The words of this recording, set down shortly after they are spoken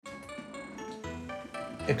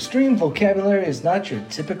Extreme Vocabulary is not your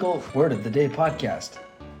typical Word of the Day podcast.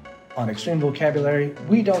 On Extreme Vocabulary,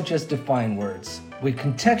 we don't just define words, we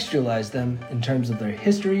contextualize them in terms of their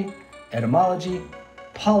history, etymology,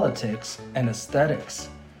 politics, and aesthetics.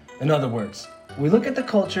 In other words, we look at the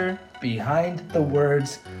culture behind the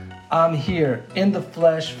words. I'm here in the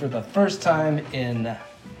flesh for the first time in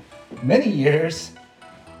many years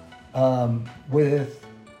with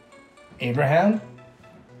Abraham.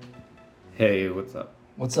 Hey, what's up?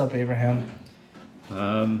 What's up, Abraham?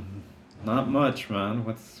 Not much, man.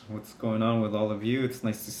 What's going on with all of you? It's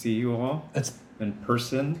nice to see you all It's in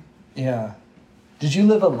person. yeah. Did you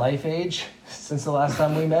live a life age since the last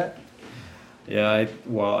time we met? Yeah,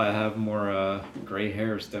 I have more gray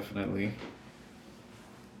hairs, definitely.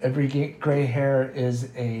 Every gray hair is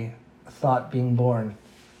a thought being born.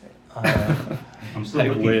 I'm still I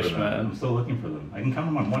looking wish, for them. man. I'm still looking for them. I can count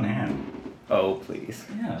them on one hand. Oh, please.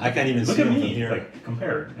 Yeah. I can't even Look see at them me from here. Like,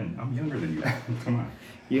 compare. And I'm younger than you. Come on.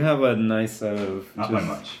 You have a nice set of Not by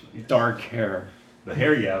much. dark hair. The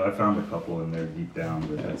hair, yeah, I found a couple in there deep down,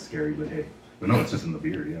 but that's scary. But hey, but no, it's just in the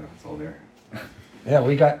beard. Yeah, it's all there. Yeah,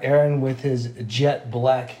 we got Aaron with his jet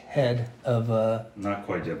black head of Not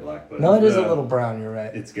quite jet black, but No, it is a little brown. You're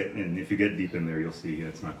right. It's getting. And if you get deep in there, you'll see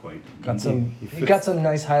it's not quite. He got some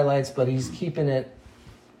nice highlights, but he's keeping it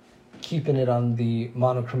on the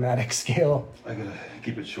monochromatic scale. I gotta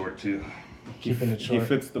keep it short too. Keeping it He short.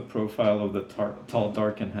 fits the profile of the tall,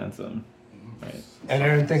 dark, and handsome. Right. And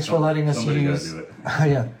Aaron, thanks for letting us Somebody use. gotta do it.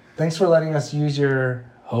 Yeah, thanks for letting us use your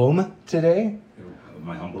home today.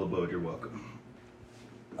 My humble abode. You're welcome.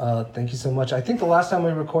 Thank you so much. I think the last time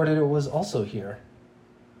we recorded it was also here.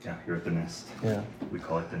 Yeah, here at the nest. Yeah. We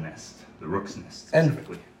call it the nest, the rook's nest And-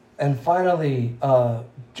 specifically. And finally,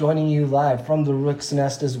 joining you live from the Rook's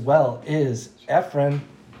Nest as well is Efren.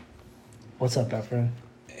 What's up, Efren?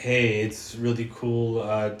 Hey, it's really cool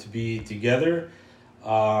to be together.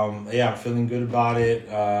 I'm feeling good about it.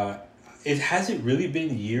 It hasn't really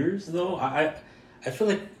been years though. I feel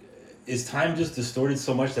like is time just distorted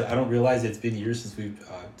so much that I don't realize it's been years since we've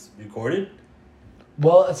recorded.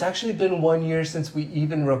 Well, it's actually been 1 year since we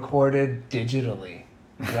even recorded digitally,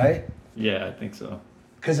 right? Yeah, I think so.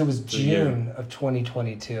 Because it was a year. June of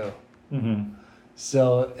 2022. Mm-hmm.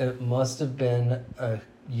 So it must have been a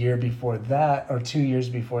year before that, or 2 years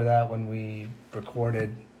before that, when we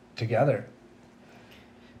recorded together.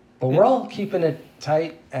 But we're all keeping it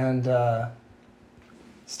tight and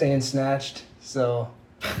staying snatched. So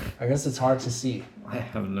I guess it's hard to see. I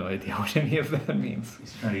have no idea what any of that means.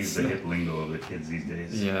 He's trying to use the hip lingo of the kids these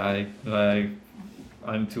days. Yeah,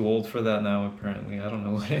 I'm too old for that now, apparently. I don't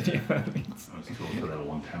know what any of that means. I was too old for that a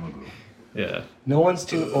long time ago. Yeah. No one's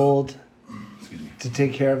too old Excuse me. to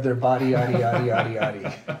take care of their body, yaddy, yaddy, yaddy,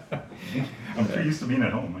 yaddy. I'm too used to being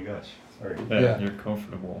at home. My gosh. Sorry. Yeah. You're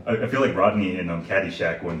comfortable. I feel like Rodney in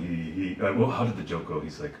Caddyshack when he well, how did the joke go?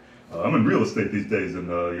 He's like, I'm in real estate these days, and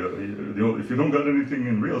if you don't got anything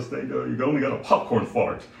in real estate, you only got a popcorn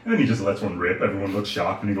fart. And then he just lets one rip. Everyone looks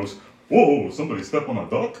shocked, and he goes, "Whoa! Somebody stepped on a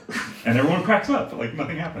duck," and everyone cracks up like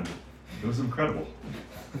nothing happened. It was incredible.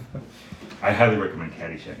 I highly recommend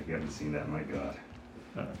Caddyshack if you haven't seen that. My God,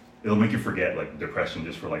 it'll make you forget like depression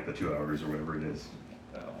just for like the 2 hours or whatever it is.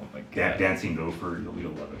 Oh my god. Dancing Gopher,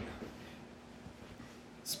 you'll love it.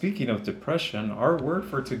 Speaking of depression, our word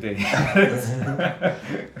for today is...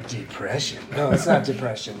 Depression. No, it's not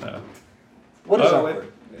depression. No. What is Oh, our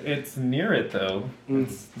word? It's near it though.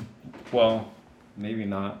 It's, well, maybe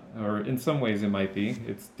not. Or in some ways it might be.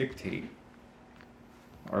 It's dictate.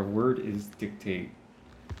 Our word is dictate.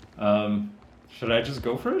 Should I just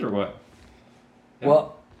go for it or what? Yeah.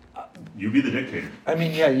 Well, You be the dictator. I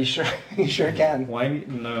mean, yeah, you sure can. Why?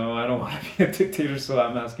 No, I don't want to be a dictator, so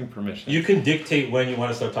I'm asking permission. You can dictate when you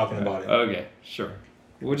want to start talking about it. Okay, sure.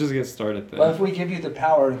 We'll just get started then. Well, if we give you the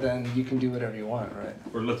power, then you can do whatever you want, right?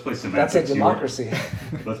 Or let's play That's semantics. a democracy.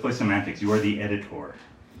 Let's play semantics. You are the editor.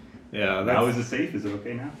 Yeah, Now that's... is it safe? Is it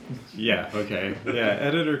okay now? Yeah, okay. Yeah,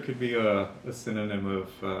 editor could be a synonym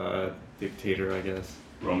of dictator, I guess.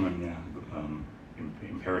 Roman, yeah.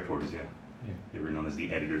 Imperators, yeah. Yeah. They were known as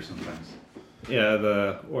the editor sometimes.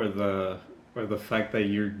 Yeah, or the fact that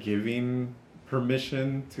you're giving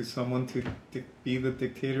permission to someone to be the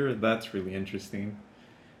dictator, that's really interesting.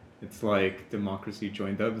 It's like democracy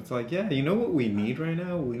joined up. It's like, yeah, you know what we need right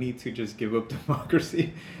now? We need to just give up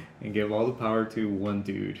democracy and give all the power to one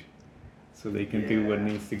dude so they can do what Yeah.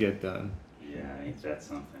 needs to get done. Yeah, ain't that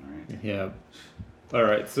something, right? Yeah. All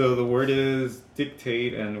right, so the word is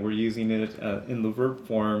dictate, and we're using it in the verb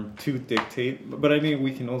form to dictate. But I mean,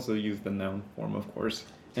 we can also use the noun form, of course,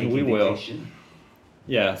 and we Taking will. dictation.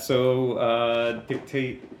 Yeah, so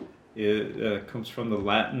dictate It comes from the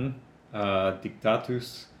Latin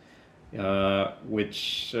dictatus,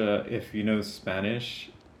 which, if you know Spanish,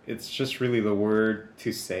 it's just really the word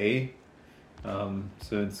to say. So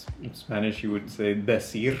in Spanish, you would say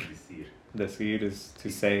decir. Decir. Decir is to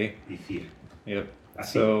say. Decir. Yep. Así.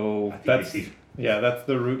 So Así that's decir. that's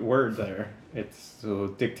the root word there. So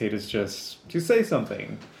dictate is just to say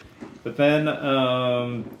something, but then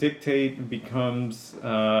dictate becomes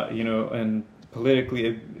and politically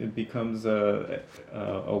it becomes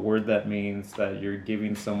a word that means that you're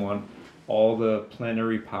giving someone all the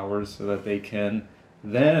plenary powers so that they can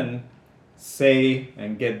then say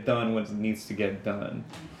and get done what needs to get done.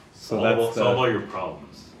 So solve all your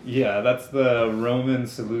problems. Yeah, that's the Roman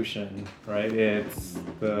solution, right? It's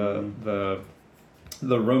the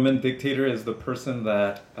Roman dictator is the person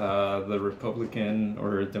that the Republican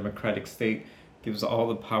or Democratic state gives all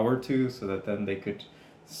the power to, so that then they could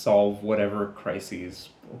solve whatever crises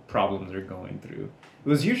or problems they're going through. It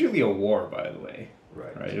was usually a war, by the way.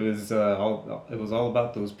 Right. It was all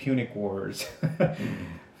about those Punic Wars,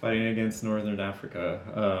 fighting against Northern Africa.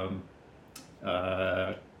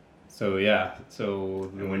 And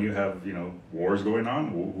when you have wars going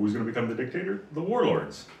on, who's going to become the dictator? The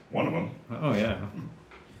warlords. One of them. Oh yeah.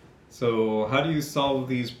 So how do you solve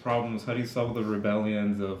these problems? How do you solve the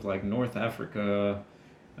rebellions of like North Africa,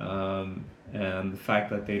 and the fact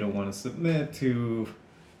that they don't want to submit to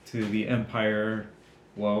the empire?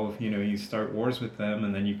 Well, you start wars with them,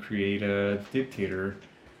 and then you create a dictator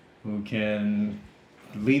who can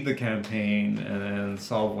lead the campaign and then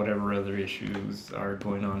solve whatever other issues are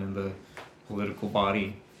going on in the political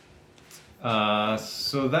body.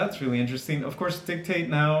 So that's really interesting. Of course, dictate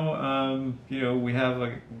now, we have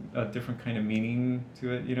like a different kind of meaning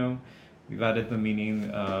to it. We've added the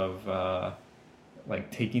meaning of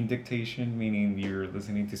like taking dictation, meaning you're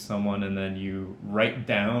listening to someone and then you write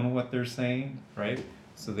down what they're saying, right?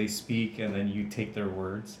 So they speak and then you take their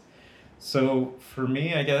words. So for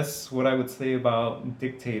me, I guess what I would say about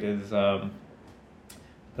dictate is that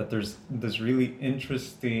there's this really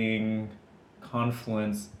interesting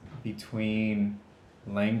confluence between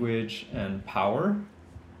language and power.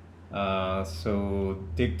 So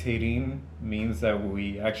dictating means that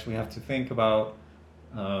we actually have to think about,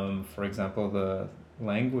 for example, the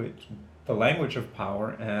language of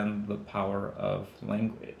power and the power of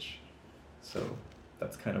language. So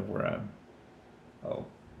that's kind of where I'll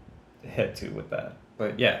head to with that.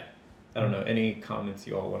 But yeah, I don't know, any comments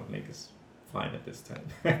you all want to make is fine at this time.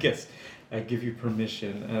 I guess I give you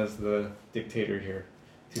permission as the dictator here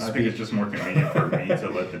to speak. I think it's just more convenient for me to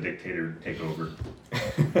let the dictator take over.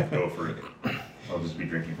 Go for it. I'll just be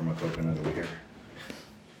drinking from a coconut over here.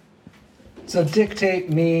 So dictate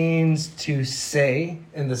means to say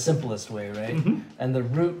in the simplest way, right? Mm-hmm. And the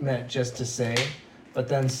root meant just to say, but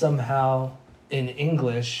then somehow in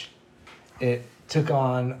English it took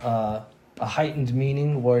on a heightened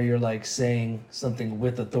meaning where you're like saying something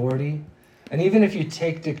with authority. And even if you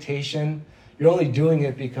take dictation, you're only doing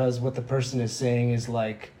it because what the person is saying is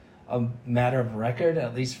like a matter of record,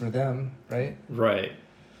 at least for them, right? Right.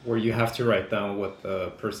 Where you have to write down what the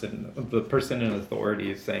person in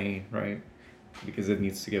authority is saying, right? Because it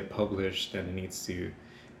needs to get published and it needs to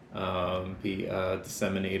be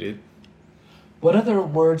disseminated. What other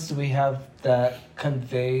words do we have that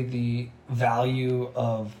convey the value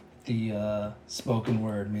of the spoken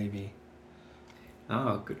word, maybe?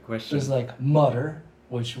 Oh, good question. There's like mutter,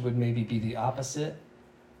 which would maybe be the opposite.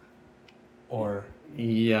 Or...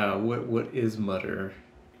 Yeah, what is mutter?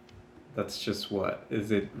 That's just what? Is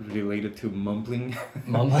it related to mumbling?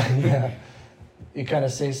 Mumbling, yeah. You kind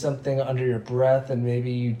of say something under your breath and maybe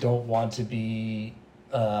you don't want to be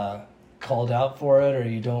called out for it, or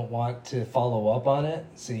you don't want to follow up on it,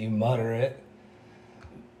 so you mutter it.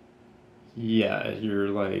 Yeah, you're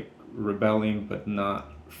like rebelling, but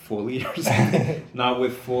not fully or something. Not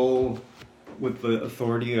with the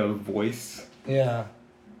authority of voice. Yeah.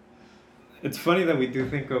 It's funny that we do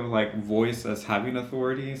think of like voice as having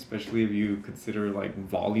authority, especially if you consider like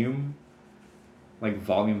volume. Like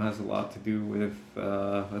volume has a lot to do with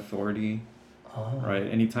authority, right?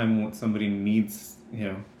 Anytime somebody needs,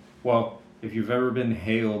 well, if you've ever been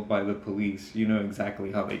hailed by the police, you know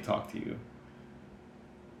exactly how they talk to you.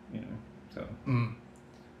 So.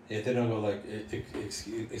 If they don't go like,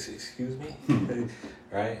 excuse me,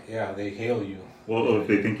 right? Yeah, they hail you. Well, if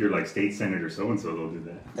they think you're like state senator so-and-so, they'll do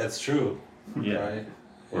that. That's true. Yeah. Right?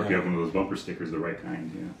 Or if you have one of those bumper stickers, the right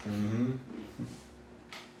kind, yeah.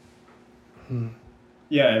 Mm-hmm.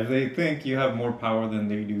 Yeah, if they think you have more power than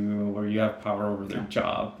they do, or you have power over their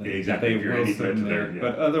job, then exactly. they If you're will any threat to submit. their,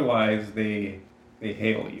 But otherwise, they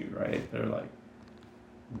hail you, right? They're like,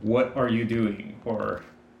 what are you doing? Or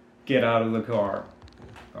get out of the car.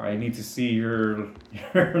 Or I need to see your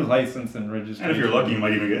license and registration. And if you're lucky, you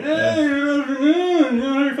might even get, hey, good afternoon, you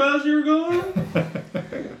know how fast you were going?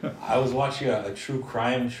 I was watching a true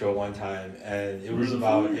crime show one time, and it was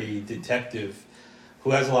about a detective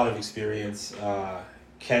who has a lot of experience,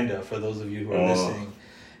 Kenda, for those of you who are listening.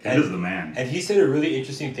 Kenda's the man. And he said a really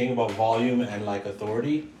interesting thing about volume and like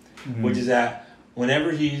authority, which is that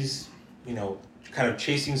whenever he's, you know, kind of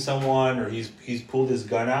chasing someone or he's pulled his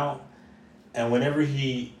gun out, and whenever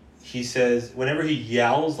he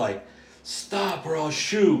yells like, stop or I'll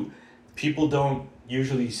shoot, people don't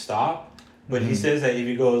usually stop. But he says that if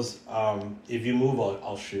he goes, if you move,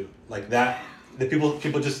 I'll shoot. Like that, the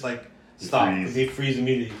people just like stop. They freeze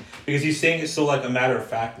immediately. Because he's saying it so like a matter of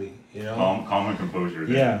factly, you know? Calm and composure.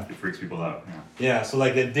 Yeah. It freaks people out. Yeah. Yeah, so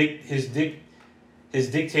like his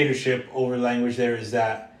dictatorship over language there is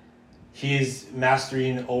that he is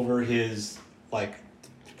mastering over his like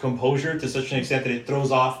composure to such an extent that it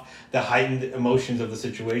throws off the heightened emotions of the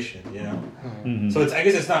situation, you know? So I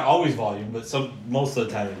guess it's not always volume, but most of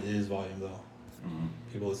the time it is volume though.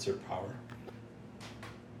 People assert power.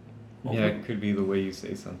 Yeah, it could be the way you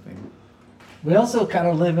say something. We also kind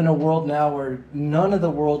of live in a world now where none of the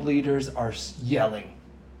world leaders are yelling.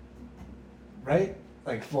 Right?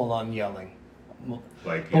 Like full on yelling.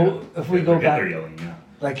 Like, If we go back, yelling, yeah.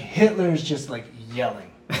 like Hitler's just like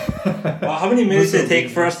yelling. Well, how many minutes did it take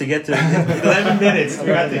for us to get to 11 minutes? We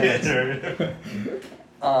got to get there.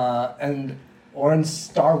 Or in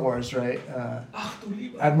Star Wars, right?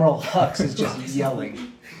 Admiral Hux is just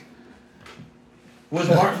yelling. Was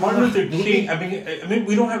Martin Luther King? I mean,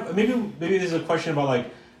 we don't have. Maybe there's a question about like,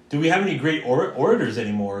 do we have any great orators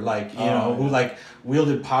anymore? Like, you know, who like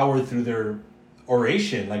wielded power through their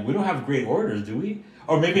oration. Like, we don't have great orators, do we?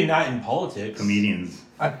 Or maybe not in politics. Comedians.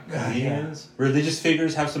 Comedians. Religious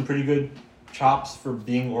figures have some pretty good chops for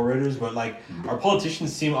being orators, but like our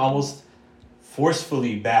politicians seem almost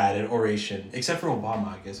forcefully bad at oration, except for Obama.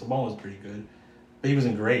 I guess Obama was pretty good, but he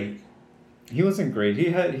wasn't great. He wasn't great.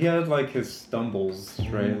 He had like his stumbles,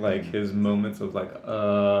 right? Like his moments of like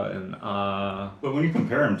and But when you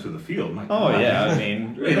compare him to the field, my oh God. yeah, I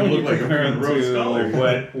mean, They don't look like a compare him Rhodes Scholar.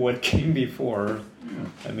 to what came before.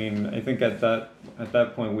 I mean, I think at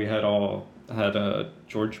that point we had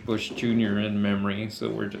George Bush Jr. in memory, so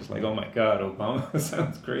we're just like, oh my God, Obama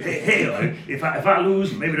sounds great. Hey, like, if I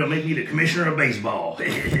lose, maybe they'll make me the commissioner of baseball.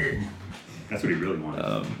 That's what he really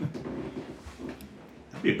wanted.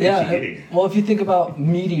 Yeah, well, if you think about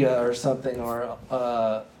media or something, or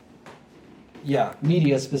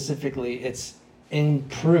media specifically, it's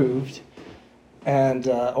improved, and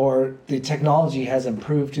or the technology has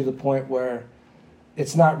improved to the point where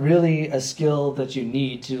it's not really a skill that you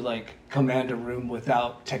need to like command a room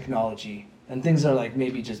without technology, and things are like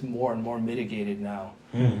maybe just more and more mitigated now.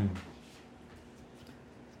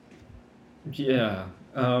 Yeah,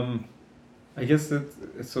 I guess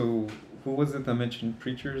so. Who was it that mentioned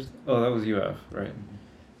preachers? Oh, that was UF, right?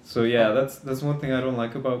 So yeah, that's one thing I don't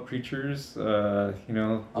like about preachers. You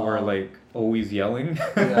know, who are like always yelling.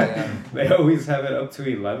 They always have it up to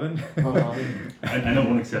 11. I know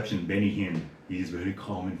one exception, Benny Hinn. He's very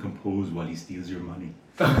calm and composed while he steals your money.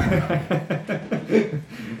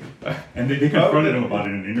 And they confronted him about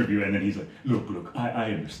it in an interview, and then he's like, look,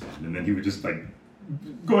 I understand. And then he would just like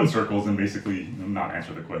go in circles and basically not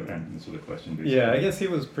answer the question. Basically. Yeah, I guess he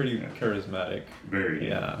was pretty charismatic. Very.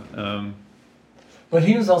 Yeah. But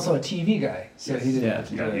he was also a TV guy, so he didn't have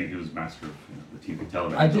to do it. He was master of the TV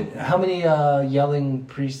television. How many yelling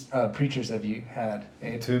preachers have you had,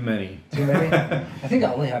 Abe? Too many. Too many? I think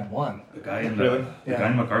I only had one. The guy in Really? the guy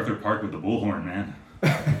in MacArthur Park with the bullhorn, man.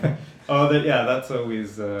 That's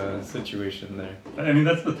always a situation there. I mean,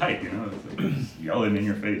 that's the type, you know. It's like just yelling in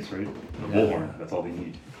your face, right? The bullhorn. That's all they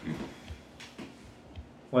need.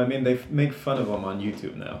 Well, I mean, they make fun of them on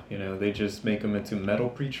YouTube now. You know, they just make them into metal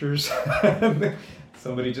preachers.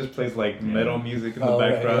 Somebody just plays like metal music in the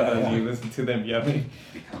background and you listen to them yelling.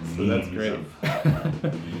 So that's great.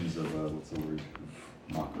 Memes of what's the word?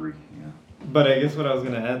 Mockery. Yeah. But I guess what I was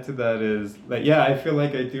gonna add to that is like, yeah, I feel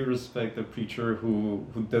like I do respect a preacher who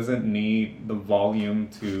doesn't need the volume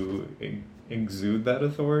to exude that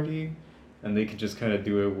authority, and they could just kind of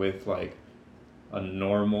do it with like a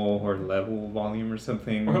normal or level volume or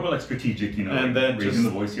something. Or how about like strategic, you know, and like then raising just, the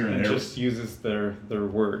voice here and there. Just uses their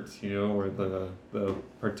words, you know, or the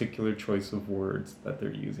particular choice of words that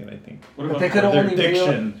they're using. I think. But they could only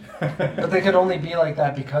but they could only be like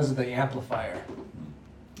that because of the amplifier.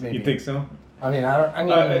 Maybe. You think so? I mean,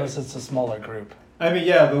 unless it's a smaller group. I mean,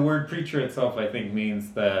 yeah, the word preacher itself, I think,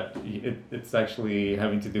 means that it's actually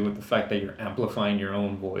having to do with the fact that you're amplifying your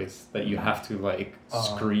own voice, that you have to, like,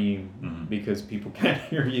 scream because people can't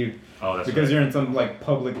hear you. Oh, that's because right. you're in some, like,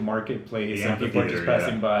 public marketplace and people are just amphitheater,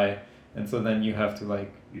 passing by. And so then you have to,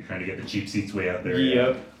 like... You're trying to get the cheap seats way out there.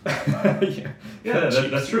 Yep. Yeah,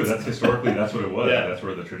 that's true. That's historically, that's what it was. Yeah. That's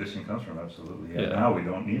where the tradition comes from, absolutely. Yeah. Yeah. Now we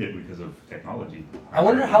don't need it because of technology. I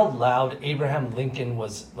wonder how loud Abraham Lincoln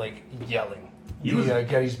was, like, yelling. He was-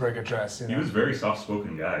 Gettysburg Address. You know? He was a very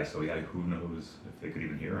soft-spoken guy, so yeah, who knows if they could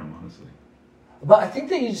even hear him, honestly. But I think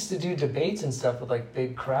they used to do debates and stuff with, like,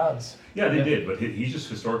 big crowds. Yeah, they did, but he just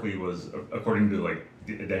historically was, according to like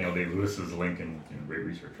Daniel Day-Lewis's Lincoln, great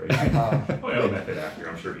research, right? Oh yeah, method actor.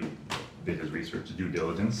 I'm sure he did his research, due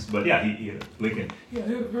diligence. But yeah, he Lincoln. Yeah,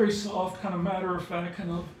 they had a very soft, kind of matter-of-fact, kind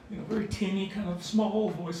of, very teeny, kind of small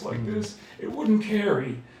voice like this. It wouldn't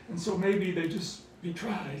carry, and so maybe they just be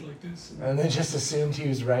tried like this. And they just assumed he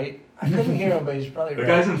was right. I couldn't hear him, but he's probably The right.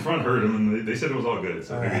 guys in front heard him, and they said it was all good.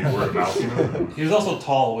 So maybe word of mouth, He was also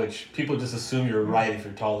tall, which people just assume you're right if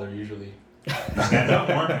you're taller usually. Stand out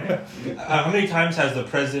more. How many times has the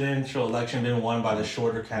presidential election been won by the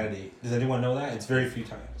shorter candidate? Does anyone know that? It's very few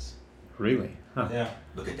times. Really? Huh. Yeah.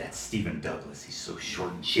 Look at that Stephen Douglas. He's so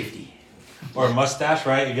short and shifty. Or a mustache,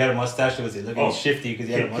 right? If you had a mustache, it was look Oh, he's shifty because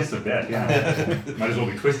he had a Kiss mustache. of death, yeah. Might as well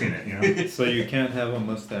be twisting it, So you can't have a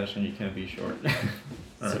mustache and you can't be short. Alright.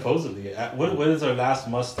 Supposedly. What is our last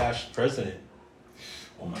mustache president?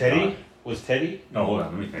 Oh my Teddy? God. Was Teddy? No, hold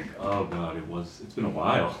on, let me think. Oh God, it's been a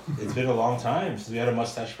while. It's been a long time since we had a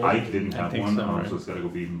mustache president. Ike didn't I have think one, so, right? so it's got to go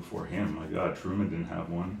be even before him. My God, Truman didn't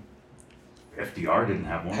have one. FDR didn't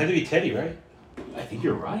have It one. had to be Teddy, right? I think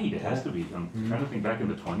you're right. It has to be. I'm trying to think back in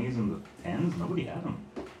the 20s and the 10s. Nobody had them.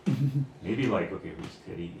 Maybe like, okay, who's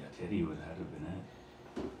Teddy? Yeah, Teddy would have to have been it.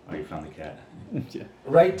 Oh, you found the cat. Yeah.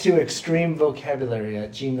 Write to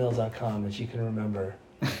extremevocabulary@gmail.com if you can remember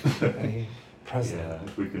any president. Yeah,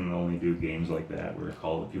 if we can only do games like that where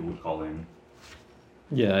people would call in.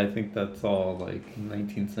 Yeah, I think that's all like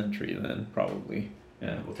 19th century then, probably.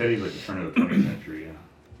 Yeah. Well, Teddy's like the turn of the 20th century, yeah.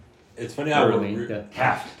 It's funny how Early. we're- Yeah.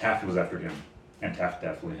 Taft was after him. And Taft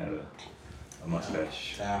definitely had a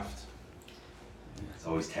mustache. Taft. It's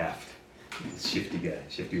always Taft. Shifty guy,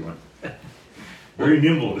 shifty one. Very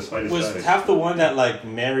nimble despite his Was size. Taft the one that like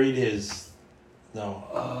married his?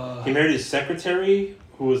 No, he married his secretary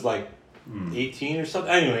who was like 18 or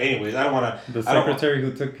something. Anyways, I don't want to. The secretary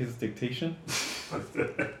who took his dictation?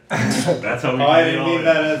 That's how we Oh, I do it didn't all. mean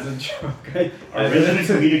that as a joke. Our resident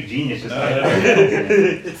comedic genius just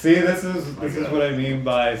See, this is what I mean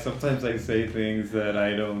by sometimes I say things that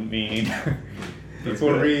I don't mean.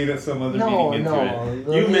 People read some other meaning into it.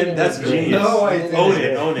 You meant that's genius. No, I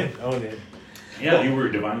didn't. Own it. Yeah, you were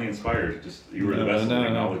divinely inspired. Just you were the vessel. No.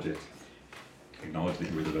 Acknowledge it. Acknowledge that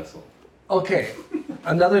you were the vessel. Okay,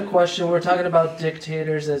 another question. We're talking about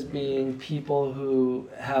dictators as being people who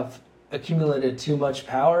have accumulated too much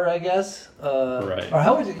power, I guess. Right. Or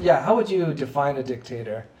how would you define a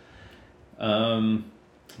dictator?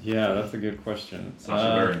 Yeah, that's a good question.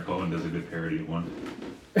 Sacha Baron Cohen does a good parody of one.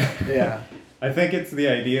 Yeah. I think it's the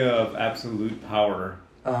idea of absolute power.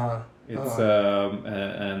 Uh-huh. It's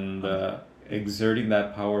exerting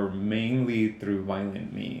that power mainly through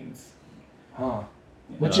violent means. Huh.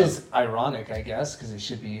 Which is ironic, I guess, because they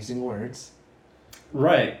should be using words.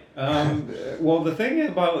 Right. Well,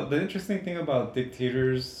 the interesting thing about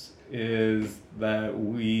dictators is that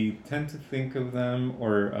we tend to think of them,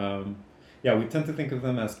 we tend to think of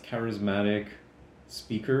them as charismatic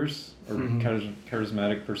speakers or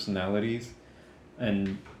charismatic personalities,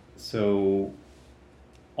 and so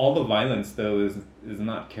all the violence though is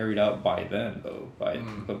not carried out by them though, but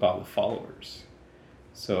by the followers.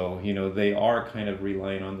 So they are kind of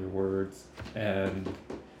relying on their words, and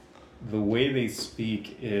the way they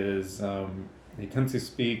speak is they tend to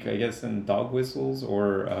speak, I guess, in dog whistles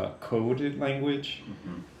or coded language,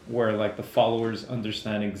 where like the followers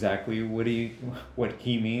understand exactly what he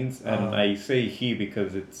means, and I say he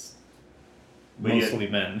because it's mostly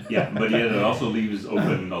men. Yeah, but yet it also leaves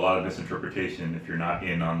open a lot of misinterpretation if you're not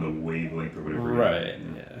in on the wavelength or whatever. Right.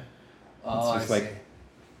 Yeah. Oh, It's just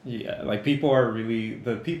like people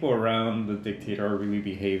around the dictator are really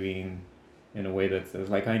behaving in a way that says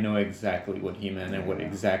like, I know exactly what he meant and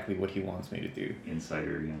exactly what he wants me to do.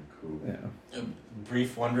 Insider, yeah, cool. Yeah. A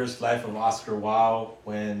Brief Wondrous Life of Oscar Wilde,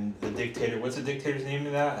 when the dictator, what's the dictator's name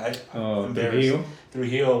in that? I'm embarrassed.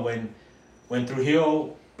 Trujillo. When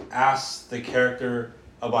Trujillo asks the character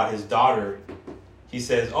about his daughter, he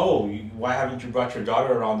says, "Oh, why haven't you brought your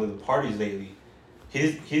daughter around to the parties lately?"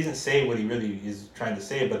 He doesn't say what he really is trying to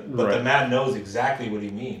say, but the man knows exactly what he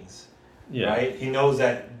means. Yeah. right? He knows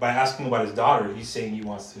that by asking about his daughter, he's saying he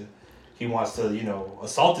wants to,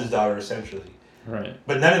 assault his daughter essentially. Right.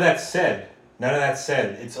 But none of that's said.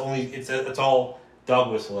 It's all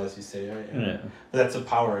dog whistle, as you say, right? Yeah. But that's the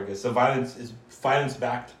power, I guess. The violence is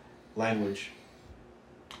violence-backed language.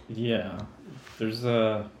 Yeah. There's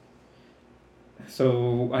a.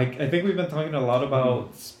 So I think we've been talking a lot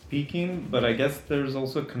about speaking, but I guess there's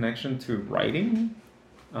also a connection to writing.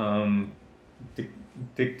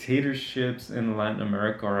 Dictatorships in Latin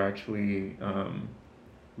America are actually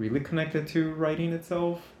really connected to writing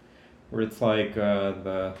itself, where it's like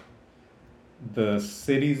the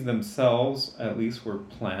cities themselves at least were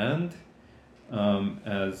planned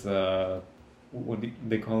as what do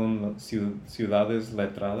they call them, ciudades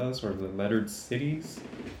letradas, or the lettered cities.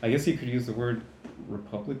 I guess you could use the word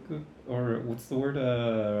republic or what's the word,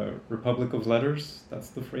 republic of letters. That's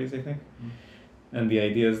the phrase, I think. And the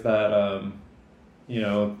idea is that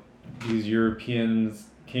these Europeans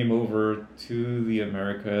came over to the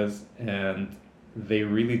Americas, and they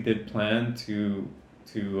really did plan to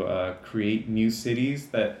create new cities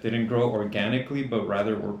that didn't grow organically, but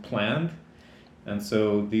rather were planned. And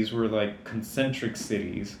so these were like concentric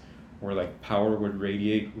cities where like power would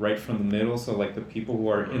radiate right from the middle. So like the people who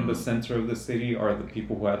are in the center of the city are the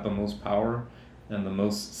people who have the most power and the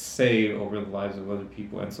most say over the lives of other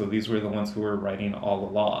people. And so these were the ones who were writing all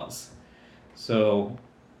the laws. So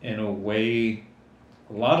in a way,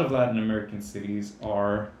 a lot of Latin American cities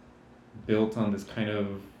are built on this kind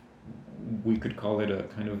of, we could call it a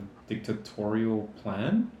kind of dictatorial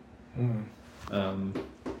plan.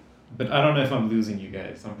 But I don't know if I'm losing you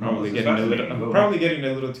guys. I'm probably getting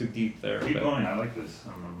a little too deep there. Keep going. I like this.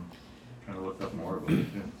 I'm trying to look up more about it.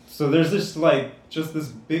 Yeah. So there's this just this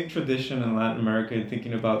big tradition in Latin America in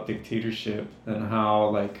thinking about dictatorship and how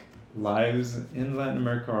like lives in Latin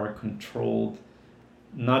America are controlled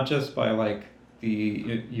not just by like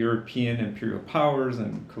the European imperial powers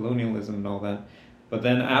and colonialism and all that, but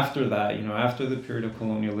then after that, after the period of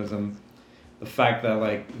colonialism, the fact that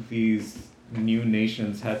like these new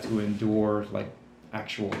nations had to endure like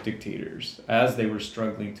actual dictators as they were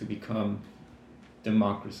struggling to become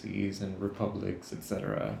democracies and republics,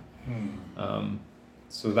 etc.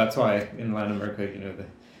 So that's why in Latin America,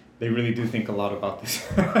 they really do think a lot about this,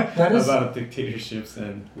 about dictatorships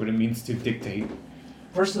and what it means to dictate.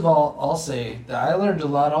 First of all, I'll say that I learned a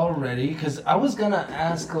lot already, because I was gonna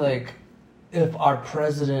ask like if our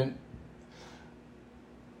president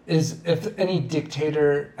if any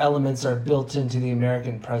dictator elements are built into the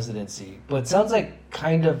American presidency, but it sounds like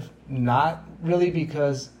kind of not really,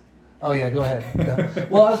 because oh yeah, go ahead. Yeah.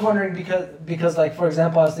 Well, I was wondering because like, for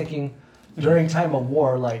example, I was thinking during time of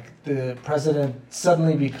war, like the president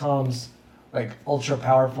suddenly becomes like ultra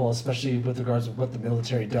powerful, especially with regards to what the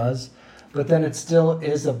military does. But then it still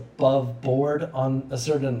is above board on a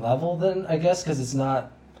certain level then, I guess, because it's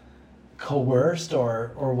not coerced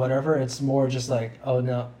or whatever. It's more just like, oh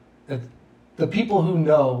no, the people who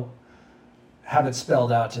know have it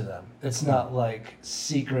spelled out to them. It's not like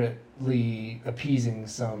secretly appeasing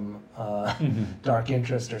some dark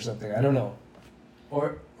interest or something. I don't know.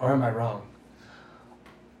 Or am I wrong?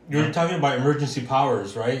 You're talking about emergency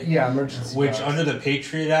powers, right? Yeah, emergency Which powers. under the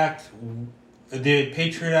Patriot Act,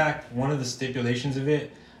 one of the stipulations of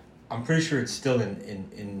it, I'm pretty sure it's still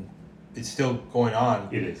it's still going on.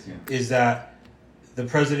 It is, yeah. Is that the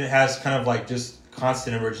president has kind of like just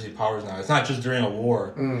constant emergency powers now. It's not just during a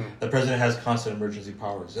war. The president has constant emergency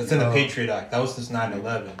powers. That's in the Patriot Act. That was since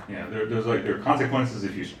 9/11. Yeah, there are consequences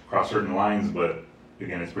if you cross certain lines, but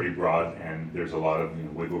again, it's pretty broad, and there's a lot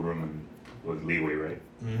of wiggle room and leeway, right?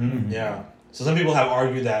 Yeah. So some people have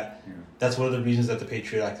argued that that's one of the reasons that the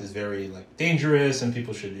Patriot Act is very like dangerous, and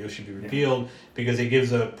it should be repealed because it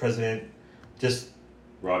gives a president just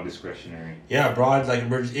broad discretionary. Yeah, broad like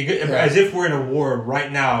emergency, as if we're in a war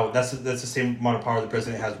right now. That's the same amount of power the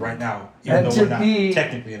president has right now, even though we're not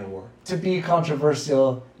technically in a war. To be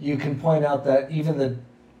controversial, you can point out that even the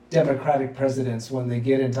Democratic presidents, when they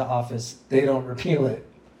get into office, they don't repeal it.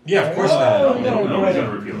 Yeah, of course not. Nobody's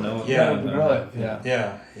gonna repeal it. No. Yeah,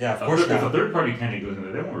 Of course not. If a third party candidate goes in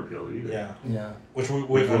there, they won't repeal it either. Yeah. Which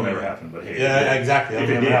will never happen. But hey, exactly. If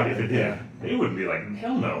it did, they wouldn't be like,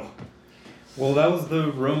 hell no. Well, that was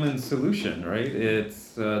the Roman solution, right?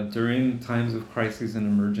 It's during times of crises and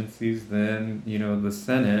emergencies, then the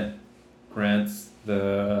Senate grants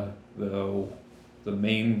the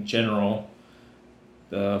main general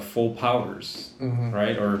the full powers,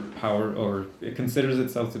 right? Or it considers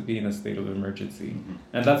itself to be in a state of emergency.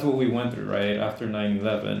 And that's what we went through, right? After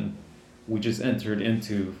 9/11, we just entered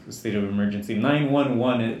into a state of emergency.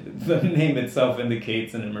 911, the name itself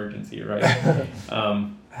indicates an emergency, right?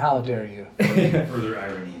 How dare you? Further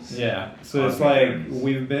ironies. Yeah, so it's Cosmic like ironies.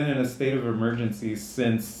 we've been in a state of emergency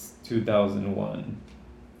since 2001.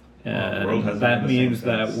 The world And hasn't that been the same means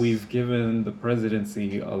that since. we've given the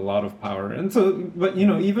presidency a lot of power. And so, but you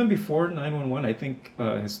know, even before 911, I think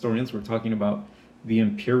historians were talking about the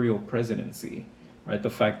imperial presidency, right?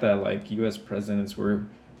 The fact that like US presidents were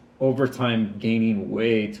over time gaining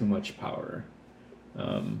way too much power.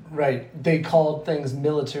 Right. They called things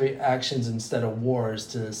military actions instead of wars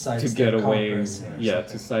to sidestep To get away, Congress or yeah, to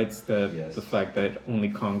something. sidestep Yes. the fact that only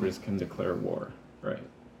Congress can declare war, right?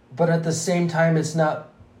 But at the same time, it's not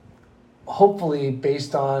hopefully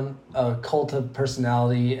based on a cult of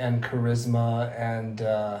personality and charisma and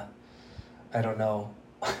I don't know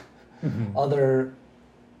other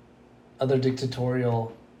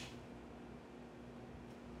dictatorial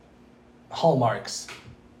hallmarks.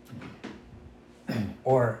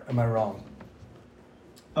 Or am I wrong?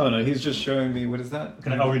 Oh no, he's just showing me, what is that?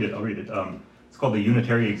 I'll read it. It's called the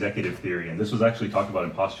unitary executive theory, and this was actually talked about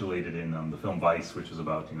and postulated in the film Vice, which was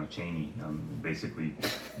about Cheney basically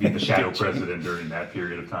being the shadow president during that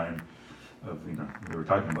period of time of we were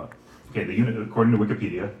talking about. Okay, according to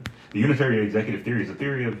Wikipedia, the unitary executive theory is a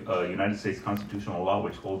theory of United States constitutional law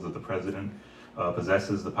which holds that the president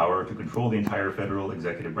possesses the power to control the entire federal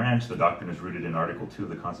executive branch. The doctrine is rooted in Article 2 of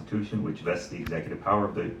the Constitution, which vests the executive power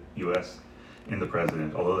of the U.S. in the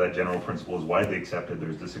president. Although that general principle is widely accepted,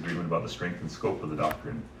 there's disagreement about the strength and scope of the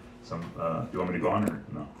doctrine. Do you want me to go on or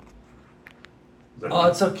no? Is that Oh,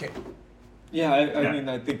 it's okay. Yeah, I Yeah. mean,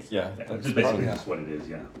 I think, yeah. yeah, That's just basically probably- just what it is,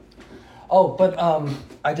 yeah. Oh, but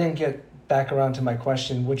I didn't get back around to my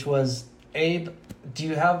question, which was, Abe, do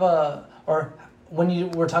you have or when you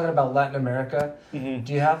were talking about Latin America, Mhm.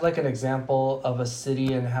 do you have like an example of a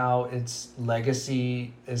city and how its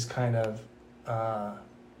legacy is kind of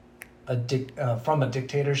from a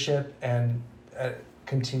dictatorship and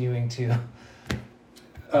continuing to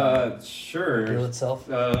build Sure. itself?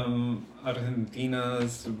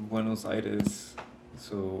 Argentina's Buenos Aires,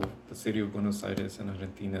 so the city of Buenos Aires in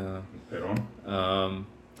Argentina. Perón?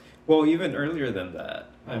 Well, even earlier than that.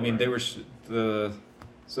 I mean, Alright. they were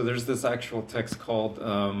so there's this actual text called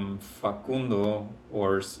Facundo,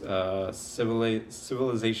 or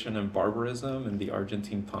Civilization and Barbarism in the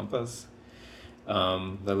Argentine Pampas,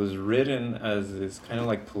 that was written as this kind of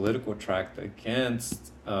like political tract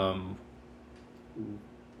against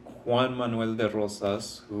Juan Manuel de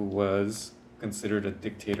Rosas, who was considered a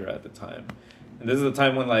dictator at the time. And this is the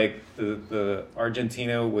time when like the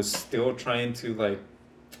Argentina was still trying to like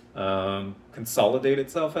consolidate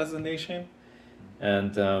itself as a nation.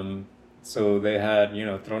 And so they had,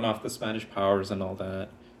 thrown off the Spanish powers and all that.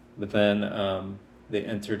 But then they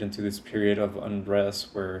entered into this period of unrest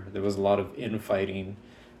where there was a lot of infighting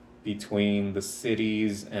between the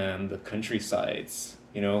cities and the countrysides.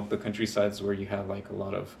 The countrysides where you have like a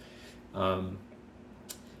lot of,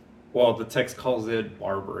 the text calls it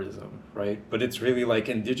barbarism, right? But it's really like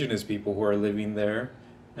indigenous people who are living there.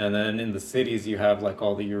 And then in the cities, you have like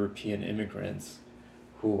all the European immigrants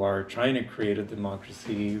who are trying to create a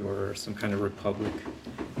democracy or some kind of republic,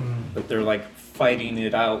 but they're like fighting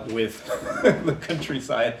it out with the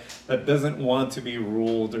countryside that doesn't want to be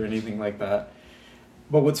ruled or anything like that.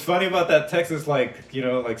 But what's funny about that text is like,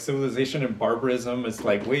 like civilization and barbarism. It's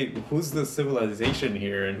like, wait, who's the civilization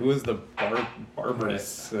here and who is the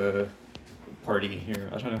barbarous party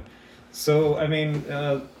here? I don't know. So, I mean,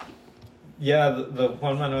 the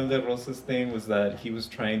Juan Manuel de Rosas thing was that he was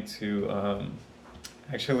trying to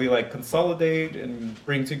actually like consolidate and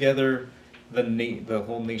bring together the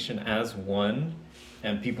whole nation as one,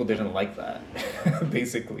 and people didn't like that,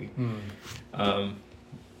 basically.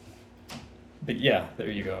 But yeah,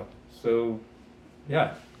 there you go. So,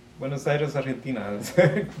 yeah, Buenos Aires, Argentina. That's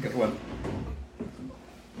a good one.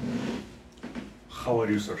 How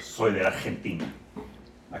are you, sir? Soy de Argentina.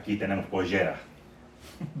 Aquí tenemos pollera.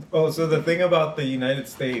 Oh, so the thing about the United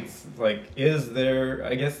States, like, is there,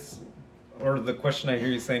 I guess, or the question I hear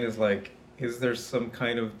you saying is like, is there some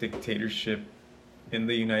kind of dictatorship in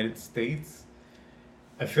the United States?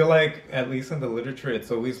 I feel like, at least in the literature,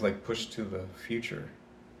 it's always like pushed to the future,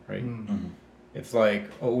 right? It's like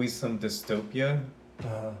always some dystopia,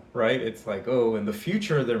 right? It's like, oh, in the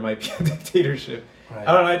future there might be a dictatorship. Right.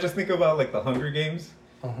 I don't know, I just think about like the Hunger Games,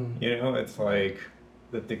 Mhm. it's like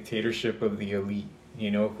the dictatorship of the elite,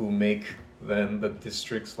 who make then the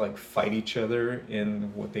districts like fight each other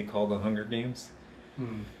in what they call the Hunger Games.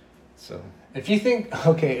 So, If you think,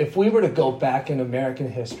 if we were to go back in American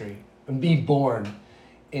history and be born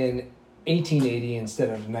in 1880 instead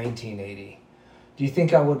of 1980, do you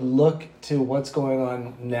think I would look to what's going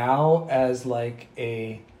on now as like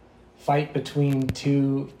a fight between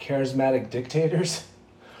two charismatic dictators?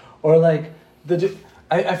 Or like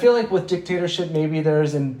I feel like with dictatorship, maybe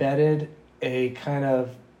there's embedded a kind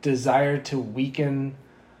of desire to weaken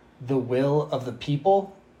the will of the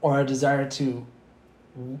people, or a desire to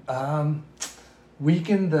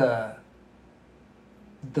weaken the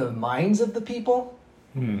minds of the people.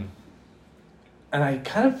 Hmm. And I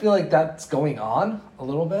kind of feel like that's going on a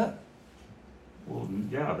little bit. Well,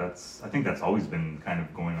 yeah, I think that's always been kind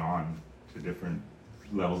of going on to different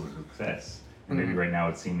levels of success. And maybe right now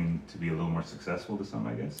it's seeming to be a little more successful to some,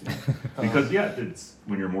 I guess. Because it's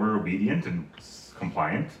when you're more obedient and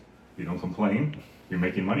compliant, you don't complain, you're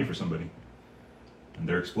making money for somebody. And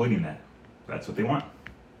they're exploiting that. That's what they want.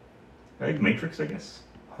 Like Matrix, I guess.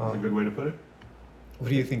 That's a good way to put it. What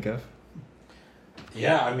do you think of?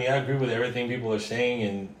 Yeah, I mean, I agree with everything people are saying,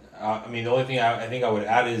 and I mean, the only thing I think I would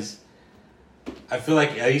add is, I feel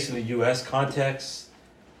like, at least in the U.S. context,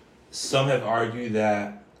 some have argued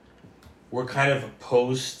that we're kind of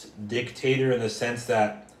post-dictator in the sense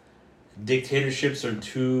that dictatorships are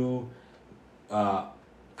too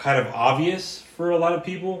kind of obvious for a lot of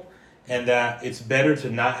people, and that it's better to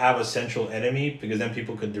not have a central enemy because then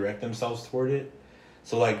people could direct themselves toward it.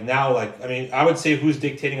 So like now, like, I mean, I would say who's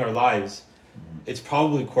dictating our lives? It's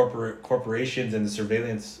probably corporations and the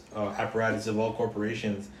surveillance apparatus of all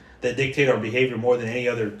corporations that dictate our behavior more than any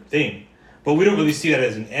other thing. But we don't really see that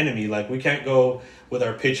as an enemy. Like, we can't go with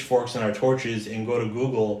our pitchforks and our torches and go to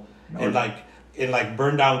Google and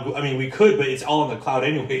burn down. I mean, we could, but it's all in the cloud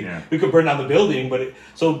anyway. Yeah. We could burn down the building, but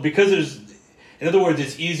because in other words,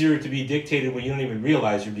 it's easier to be dictated when you don't even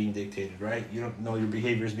realize you're being dictated, right? You don't know your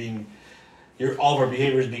behavior is being, all of our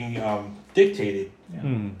behavior is being dictated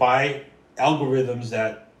by algorithms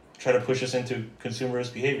that try to push us into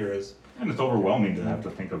consumerist behavior. And it's overwhelming to have to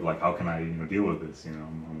think of, like, how can I deal with this?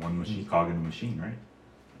 I'm one machine, cog in the machine,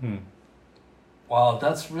 right? Wow,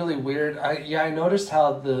 that's really weird. I noticed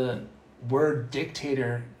how the word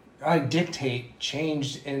dictate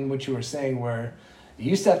changed in what you were saying, where it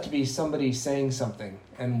used to have to be somebody saying something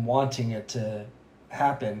and wanting it to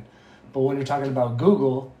happen. But when you're talking about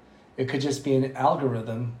Google, it could just be an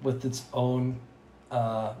algorithm with its own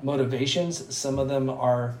motivations. Some of them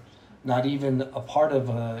are not even a part of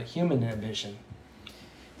a human ambition,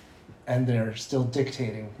 and they're still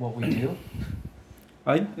dictating what we do.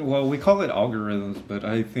 Well, we call it algorithms, but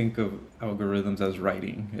I think of algorithms as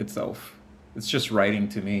writing itself. It's just writing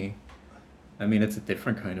to me. I mean, it's a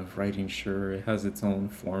different kind of writing, sure. It has its own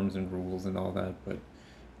forms and rules and all that, but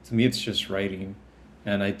to me, it's just writing.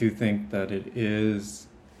 And I do think that it is,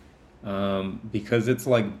 because it's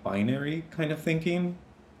like binary kind of thinking,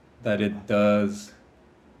 that it does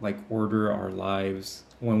like order our lives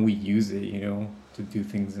when we use it, to do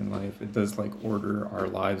things in life. It does like order our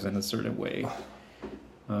lives in a certain way.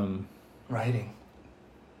 Writing.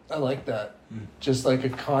 I like that. Just like a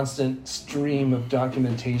constant stream of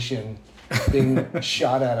documentation being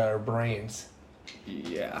shot at our brains.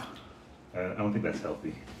 Yeah. I don't think that's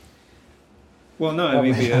healthy. Well, no, I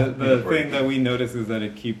mean, the thing that we notice is that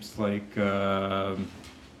it keeps like,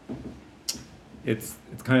 it's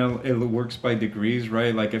kind of, it works by degrees,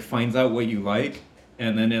 right? Like, it finds out what you like,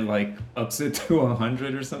 and then it like ups it to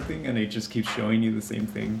 100 or something, and it just keeps showing you the same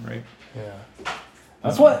thing, right? Yeah.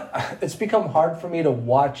 That's what, it's become hard for me to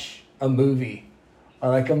watch a movie. Or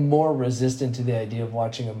like, I'm more resistant to the idea of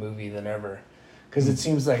watching a movie than ever. Because it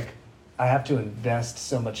seems like I have to invest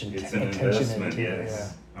so much attention into it.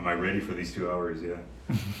 Yes. Yeah. Am I ready for these 2 hours? Yeah.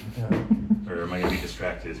 Or am I going to be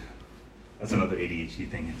distracted? That's another ADHD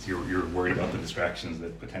thing. It's you're worried about the distractions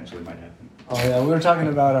that potentially might happen. Oh yeah, we were talking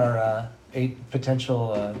about our 8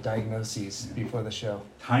 potential diagnoses before the show.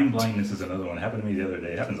 Time blindness is another one. It happened to me the other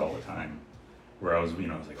day. It happens all the time. Where I was, I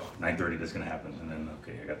was like, 9:30, this is going to happen. And then,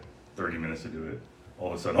 okay, I got 30 minutes to do it. All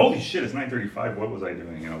of a sudden, holy shit, it's 9:35. What was I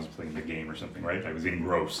doing? I was playing the game or something, right? I was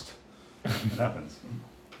engrossed. It happens.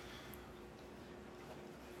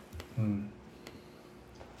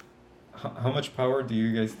 How much power do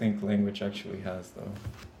you guys think language actually has,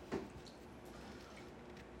 though?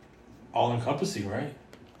 All-encompassing, right?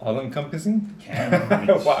 All-encompassing?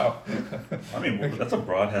 Wow. I mean, that's a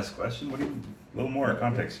broad-ass question. What do you... A little more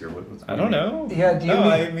context here. I don't know. Yeah,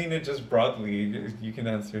 I mean it just broadly. You can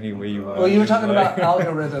answer any way you want. Well, you were talking about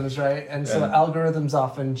algorithms, right? And so algorithms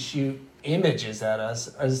often shoot images at us,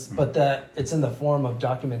 but that it's in the form of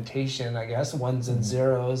documentation, I guess, ones and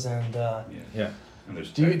zeros, and yeah. And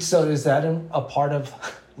there's so is that a part of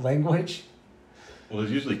language? Well,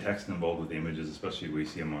 there's usually text involved with images, especially when we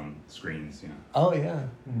see them on screens. Oh yeah.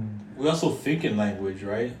 We also think in language,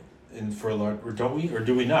 right? And for a lot, or don't we, or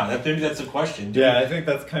do we not? Maybe that's a question. Yeah, I think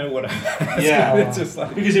that's kind of what I'm asking. Yeah. It's just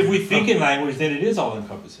like, Because if we think in language, then it is all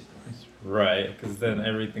encompassing. right, because then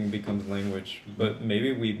everything becomes language. But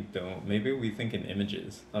maybe we don't. Maybe we think in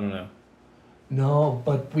images. I don't know. No,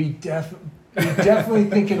 but we definitely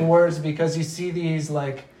think in words, because you see these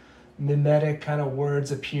like mimetic kind of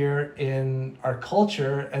words appear in our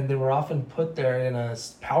culture, and they were often put there in a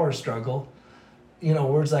power struggle. You know,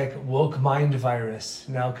 words like woke mind virus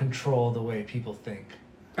now control the way people think.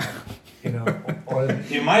 You know, or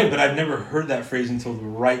You might, but I've never heard that phrase until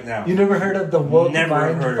right now. you never heard of the woke Never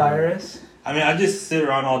mind heard of it. virus? I mean, I just sit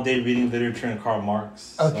around all day reading literature and Karl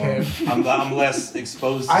Marx. Okay. So I'm less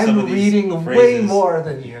exposed to I'm some of these reading way phrases. more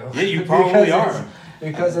than you. Yeah, you probably are.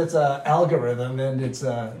 Because it's a algorithm, and it's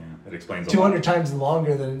It explains a 200 lot. times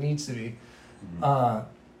longer than it needs to be. No,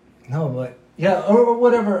 but yeah, or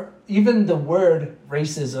whatever. Even the word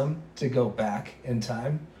racism, to go back in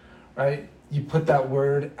time, right? You put that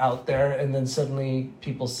word out there, and then suddenly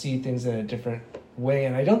people see things in a different way.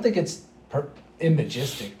 And I don't think it's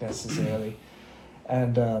imagistic necessarily.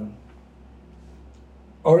 And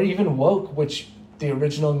or even woke, which the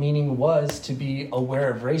original meaning was to be aware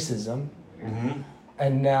of racism. Mm-hmm.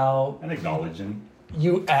 And now And acknowledging.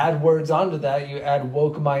 you add words onto that, you add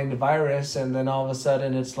woke mind virus, and then all of a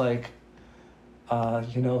sudden it's like,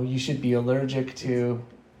 you should be allergic to,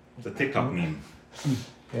 It's a TikTok meme.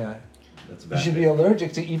 yeah, That's you bad. should be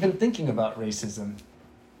allergic to even thinking about racism.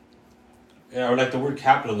 Yeah, or like the word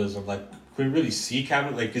capitalism. Like, can we really see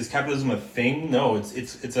capital? Like, is capitalism a thing? No,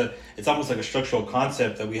 it's almost like a structural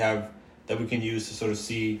concept that we have that we can use to sort of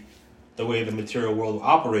see the way the material world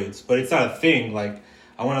operates. But it's not a thing. Like,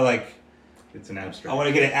 I want to It's an abstract. I want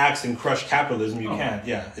to get an axe and crush capitalism. You Oh. can't.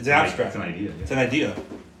 Yeah, it's an abstract. It's an idea. Yeah. It's an idea.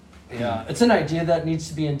 Yeah, it's an idea that needs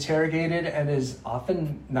to be interrogated and is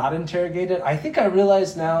often not interrogated. I think I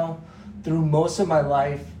realize now, through most of my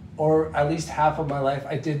life, or at least half of my life,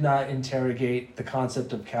 I did not interrogate the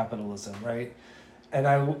concept of capitalism, right?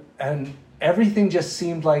 And everything just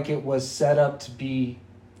seemed like it was set up to be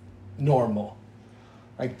normal.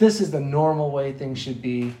 Like, this is the normal way things should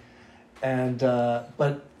be. And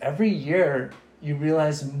but every year you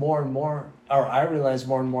realize more and more, or I realize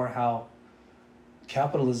more and more, how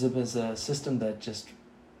capitalism is a system that just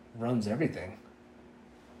runs everything.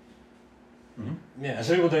 Yeah, and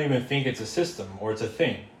some people don't even think it's a system or it's a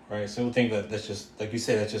thing, right? Some people think that that's just, like you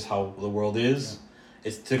say, that's just how the world is.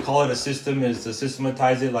 It's to call it a system is to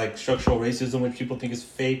systematize it, like structural racism, which people think is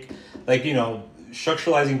fake. Like,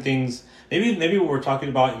 structuralizing things. Maybe what we're talking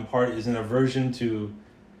about in part is an aversion to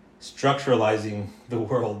structuralizing the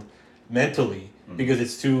world mentally because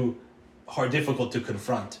it's too difficult to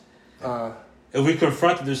confront. If we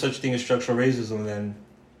confront that there's such a thing as structural racism, then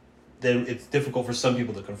it's difficult for some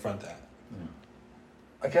people to confront that.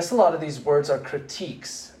 I guess a lot of these words are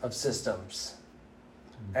critiques of systems.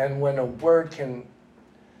 And when a word can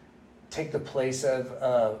take the place of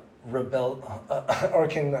or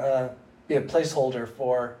can be a placeholder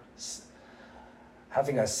for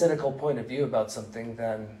having a cynical point of view about something,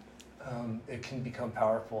 then it can become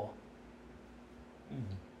powerful.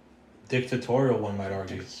 Dictatorial, one might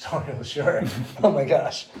argue. Dictatorial, sure. Oh my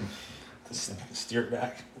gosh. Steer it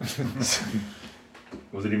back.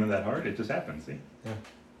 Was it even that hard? It just happened, see? Yeah.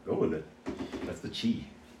 Go with it. That's the chi.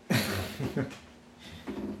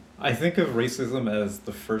 I think of racism as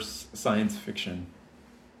the first science fiction.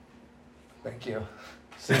 Thank you.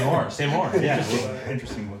 Say more. Yeah.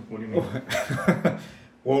 Interesting. What do you mean?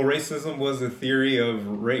 Well, racism was a theory of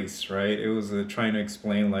race, right? It was trying to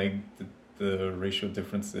explain like the racial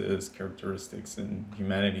differences, characteristics in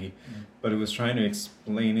humanity, but it was trying to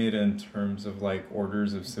explain it in terms of like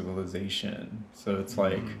orders of civilization. So it's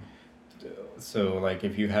like,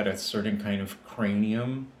 if you had a certain kind of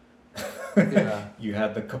cranium, Yeah. you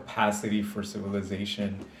had the capacity for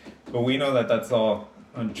civilization. But we know that that's all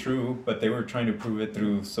untrue, but they were trying to prove it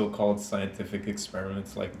through so-called scientific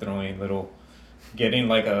experiments, like getting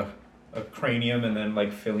like a cranium and then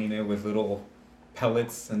like filling it with little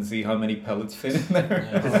pellets and see how many pellets fit in there.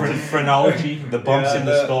 Yeah. Phrenology, the bumps in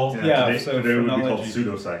the skull. Yeah, today, so today would be called phrenology.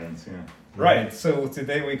 pseudoscience. Yeah. Right, so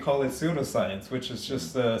today we call it pseudoscience, which is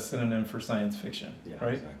just a synonym for science fiction, Yeah,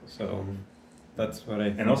 right? exactly. So that's what I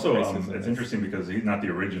think. And also, racism it's is. interesting because he's not the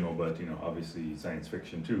original, but obviously science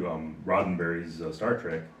fiction too. Roddenberry's Star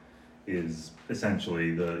Trek is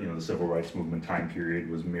essentially the civil rights movement time period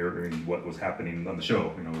was mirroring what was happening on the show.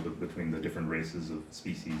 Between the different races of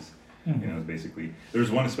species You know, basically, there's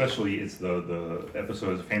one especially. It's the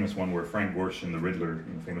episode is a famous one where Frank Gorshin, the Riddler,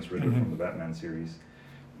 the famous Riddler from the Batman series,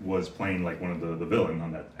 was playing like one of the villain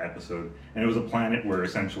on that episode, and it was a planet where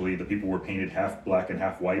essentially the people were painted half black and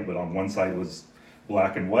half white, but on one side was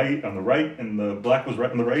black and white on the right, and the black was right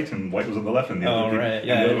on the right, and white was on the left, and the other people, and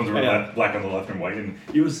the other ones were black on the left and white, and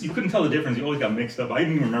you couldn't tell the difference. You always got mixed up. I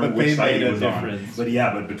didn't even remember which side he was on.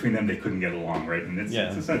 But between them they couldn't get along, right? And it's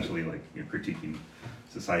essentially like you're critiquing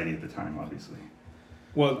society at the time, obviously.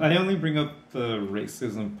 Well, I only bring up the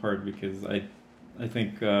racism part because I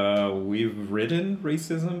think we've written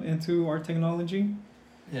racism into our technology.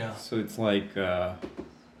 Yeah. So it's like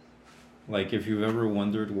if you've ever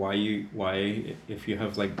wondered why if you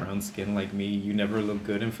have like brown skin like me, you never look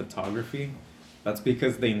good in photography, that's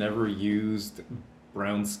because they never used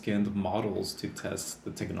brown-skinned models to test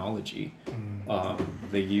the technology.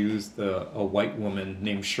 They used a white woman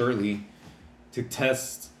named Shirley to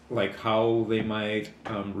test like how they might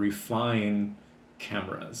refine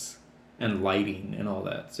cameras and lighting and all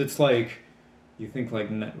that. So it's like, you think like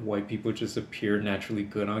white people just appear naturally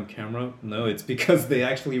good on camera? No, it's because they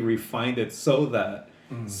actually refined it so that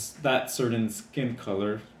that certain skin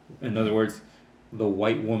color, in other words, the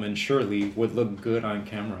white woman Shirley, would look good on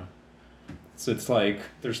camera. So it's like,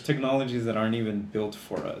 there's technologies that aren't even built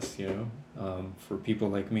for us, you know, for people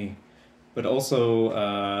like me. But also,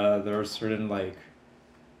 there are certain like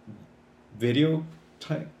video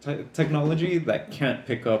technology that can't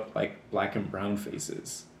pick up like black and brown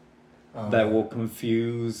faces. That will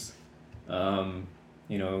confuse, brown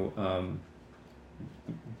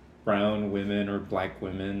women or black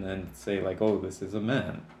women and say like, oh, this is a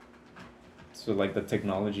man. So like the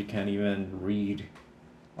technology can't even read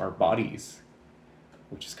our bodies,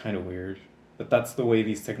 which is kind of weird. But that's the way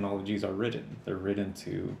these technologies are written. They're written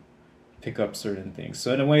to pick up certain things.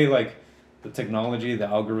 So in a way, like the technology, the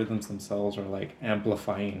algorithms themselves are like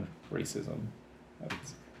amplifying racism.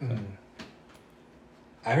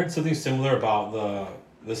 I heard something similar about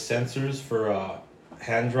the sensors for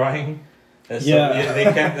hand drawing. They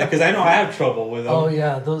can't, because I know I have trouble with them. Oh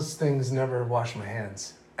yeah, those things never wash my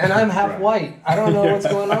hands, and I'm half white. I don't know what's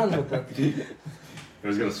going on with them. I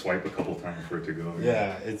was gonna swipe a couple times for it to go.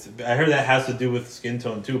 Yeah, I heard that has to do with skin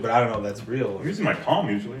tone too, but I don't know if that's real. I'm using my palm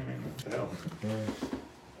usually. I mean, what the hell?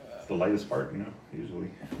 It's the lightest part,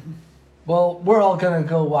 usually. Well, we're all gonna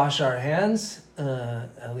go wash our hands.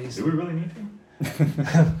 At least. Do we really need to?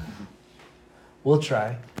 We'll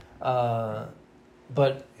try.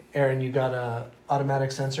 But Aaron, you got a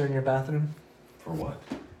automatic sensor in your bathroom? For what?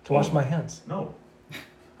 To wash my hands. No.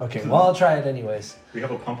 Okay, well, I'll try it anyways. We have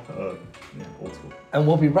a pump, old school. And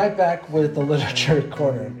we'll be right back with the Literature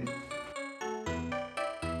Corner.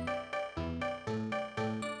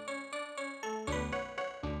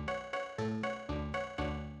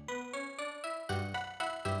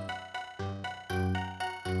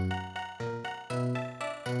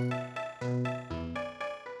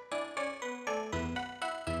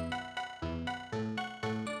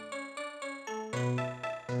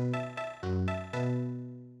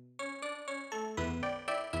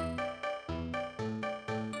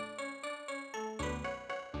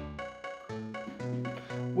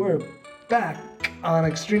 We're back on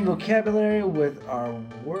Extreme Vocabulary with our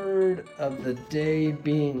word of the day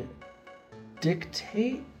being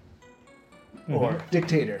dictate or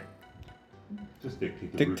dictator. Just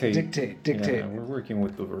dictate. Dictate. Yeah, we're working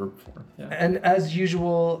with the verb form. Yeah. And as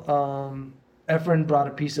usual, Efren brought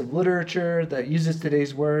a piece of literature that uses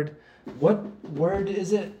today's word. What word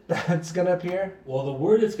is it that's going to appear? Well, the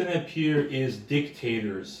word that's going to appear is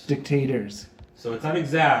dictators. Dictators. So it's not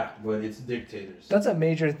exact, but it's dictators. That's a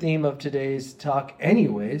major theme of today's talk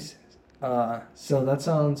anyways. So that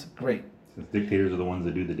sounds great. Since dictators are the ones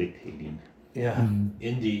that do the dictating. Yeah.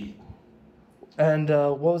 Indeed. And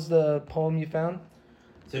what was the poem you found?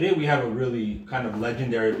 Today we have a really kind of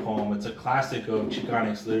legendary poem. It's a classic of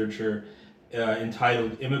Chicanx literature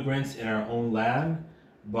entitled Immigrants in Our Own Land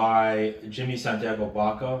by Jimmy Santiago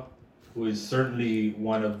Baca, who is certainly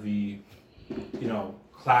one of the,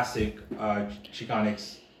 classic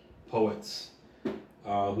Chicanx poets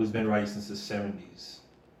who's been writing since the 70s.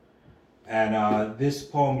 And this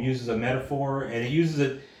poem uses a metaphor, and it uses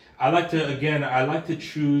it. I like to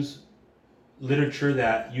choose literature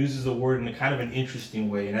that uses the word in a kind of an interesting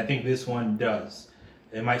way, and I think this one does.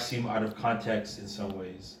 It might seem out of context in some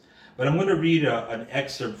ways. But I'm going to read an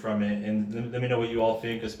excerpt from it, and let me know what you all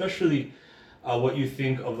think, especially what you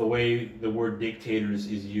think of the way the word dictators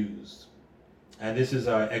is used. And this is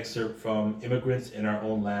an excerpt from Immigrants in Our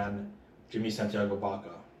Own Land, Jimmy Santiago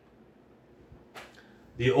Baca.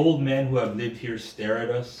 The old men who have lived here stare at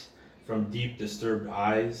us, from deep disturbed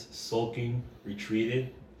eyes, sulking,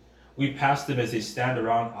 retreated. We pass them as they stand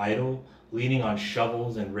around idle, leaning on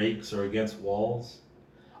shovels and rakes or against walls.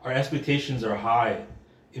 Our expectations are high.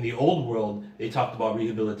 In the old world, they talked about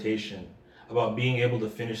rehabilitation, about being able to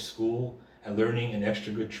finish school and learning an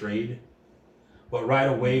extra good trade. But right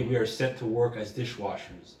away, we are sent to work as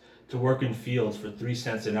dishwashers, to work in fields for 3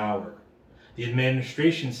 cents an hour. The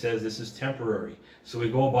administration says this is temporary, so we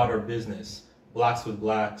go about our business, blacks with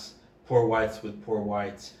blacks, poor whites with poor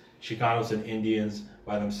whites, Chicanos and Indians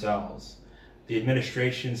by themselves. The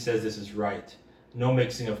administration says this is right. No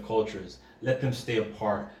mixing of cultures. Let them stay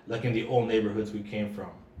apart, like in the old neighborhoods we came from.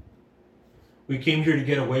 We came here to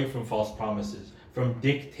get away from false promises, from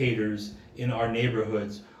dictators in our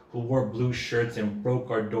neighborhoods who wore blue shirts and broke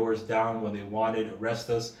our doors down when they wanted, arrest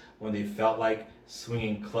us when they felt like,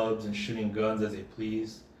 swinging clubs and shooting guns as they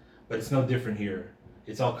pleased. But it's no different here.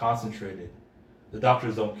 It's all concentrated. The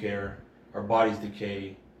doctors don't care. Our bodies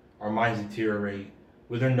decay. Our minds deteriorate.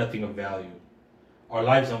 We learn nothing of value. Our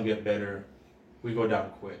lives don't get better. We go down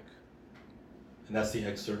quick. And that's the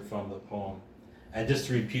excerpt from the poem. And just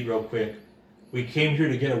to repeat real quick, we came here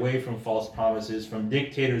to get away from false promises, from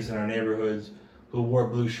dictators in our neighborhoods who wore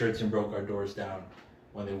blue shirts and broke our doors down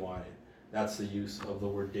when they wanted. That's the use of the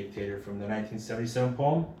word dictator from the 1977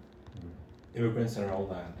 poem, Immigrants in Our Old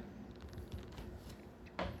Land.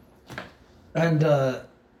 And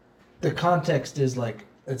the context is like,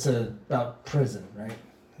 it's about prison, right?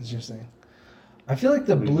 As you're saying. I feel like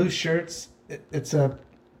the blue shirts, it's a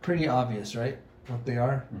pretty obvious, right? What they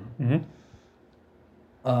are. Mm-hmm.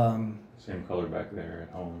 Same color back there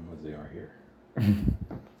at home as they are here.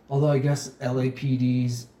 Although I guess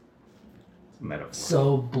LAPD's Metaphor.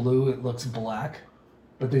 so blue it looks black,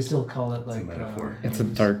 but they still call it like It's a metaphor. It's a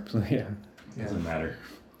dark blue, yeah. Yeah. Doesn't matter.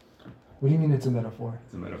 What do you mean it's a metaphor?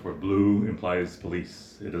 It's a metaphor. Blue implies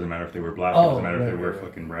police. It doesn't matter if they were black. Oh, it doesn't matter if right, they were right.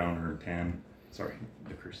 fucking brown or tan. Sorry,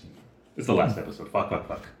 the cursing. It's the last episode.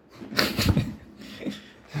 Fuck.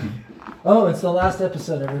 Oh, it's the last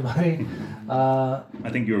episode, everybody. I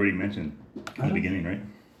think you already mentioned in the beginning, right?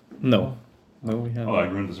 No. No, we haven't. Oh, I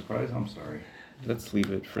ruined the surprise. I'm sorry. Let's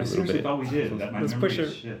leave it for I a little seriously bit. thought we did. That my Let's memory push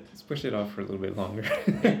is it. shit. Let's push it off for a little bit longer.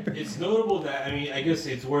 It's notable that, I guess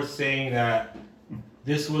it's worth saying that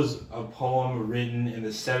this was a poem written in the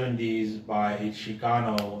 70s by a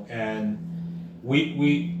Chicano, and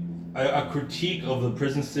a critique of the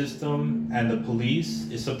prison system and the police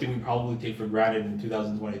is something we probably take for granted in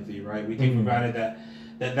 2023, right? We take for granted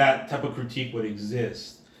that type of critique would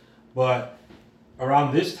exist. But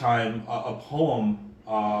around this time, a poem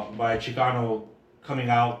by a Chicano coming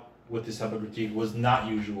out with this type of critique was not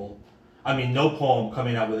usual. I mean, no poem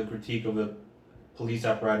coming out with a critique of the police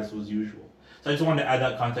apparatus was usual. So I just wanted to add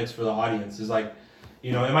that context for the audience. It's like,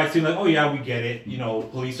 it might seem like, oh yeah, we get it,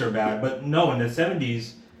 police are bad. But no, in the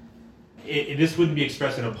 70s, this wouldn't be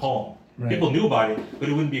expressed in a poem. Right. People knew about it, but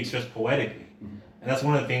it wouldn't be expressed poetically. And that's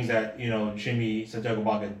one of the things that, Chimmy Santiago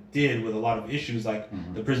Baca did with a lot of issues like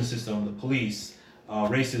the prison system, the police,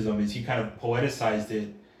 racism, is he kind of poeticized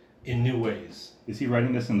it in new ways. Is he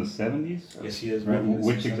writing this in the 70s? Yes, he is writing this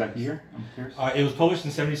Which in the exact 70s. year? I'm curious. It was published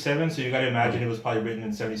in 77, so you got to imagine it was probably written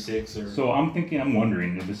in 76 or... So I'm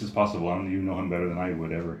wondering if this is possible. You know him better than I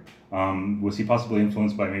would ever. Was he possibly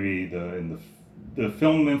influenced by maybe the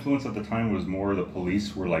film influence at the time was more the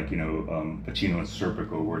police were like, Pacino and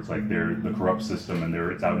Serpico, where it's like they're the corrupt system and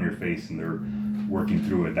it's out in your face and they're working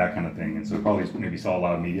through it, that kind of thing. And so probably maybe saw a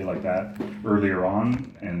lot of media like that earlier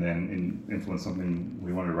on and then influenced something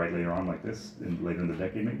we wanted to write later on like this, later in the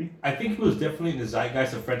decade maybe? I think it was definitely in the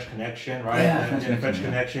zeitgeist of French Connection, right? Yeah, French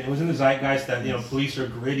Connection. It was in the zeitgeist that, police are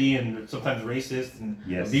gritty and sometimes racist and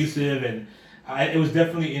abusive, and it was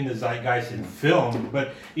definitely in the zeitgeist in film.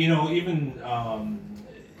 But, even,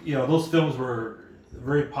 those films were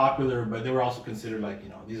very popular, but they were also considered like,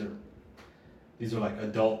 these are like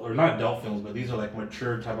adult, or not adult films, but these are like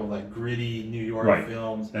mature type of like gritty New York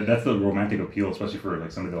films. And that's the romantic appeal, especially for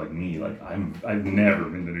like somebody like me. Like I've never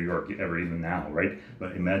been to New York ever, even now, right?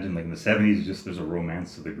 But imagine like in the 70s, just there's a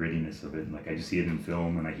romance to the grittiness of it. And like I just see it in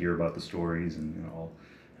film, and I hear about the stories, and all.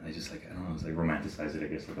 And I just like, I don't know, it's like romanticize it, I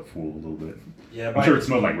guess, like a fool a little bit. Yeah, I'm sure it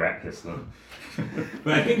smelled like rat piss though.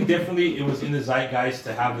 But I think definitely it was in the zeitgeist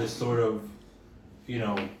to have this sort of,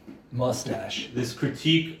 Mustache. this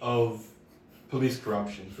critique of police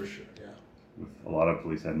corruption, for sure, yeah. A lot of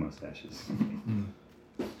police had mustaches.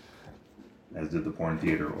 As did the porn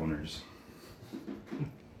theater owners.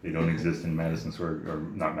 They don't exist in Madison Square, or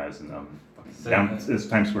not Madison, it's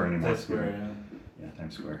Times Square anymore. Times Square, yeah. Yeah,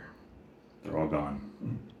 Times Square. They're all gone.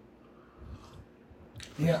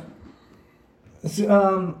 Yeah.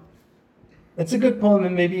 So, It's a good poem,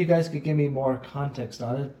 and maybe you guys could give me more context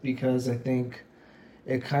on it, because I think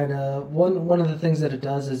it kind of one of the things that it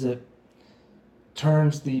does is it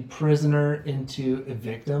turns the prisoner into a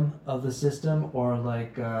victim of the system, or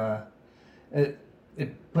like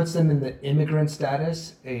it puts them in the immigrant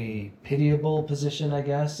status, a pitiable position, I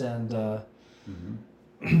guess, and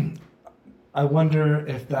I wonder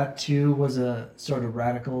if that too was a sort of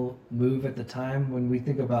radical move at the time. When we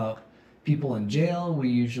think about people in jail, we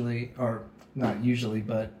usually, or not usually,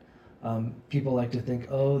 but people like to think,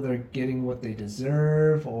 oh, they're getting what they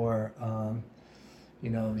deserve, or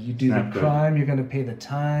you do Snap the crime, you're going to pay the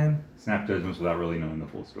time. Snap judgments without really knowing the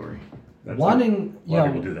full story. That's Wanting, a lot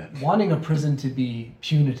of people do that. wanting a prison to be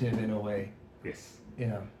punitive in a way. Yes.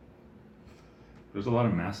 Yeah. There's a lot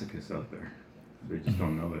of masochists out there. They just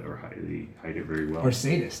don't know it, or hide it very well. Or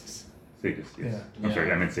sadists. Sadists, yes. Yeah. I'm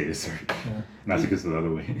sorry, I meant sadists, sorry. Yeah. Masochists is the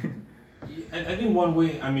other way. I think one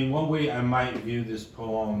way I might view this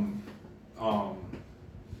poem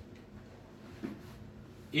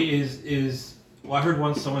is well, I heard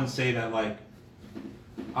once someone say that, like,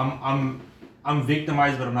 I'm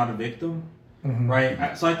victimized, but I'm not a victim,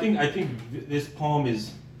 right? So I think this poem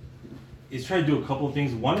is trying to do a couple of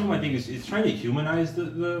things. One of them, I think, is trying to humanize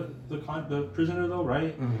the prisoner, though,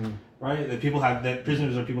 right? Right? That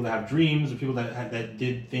prisoners are people that have dreams, or people that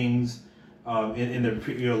did things in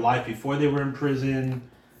their life before they were in prison.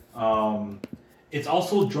 It's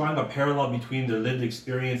also drawing a parallel between their lived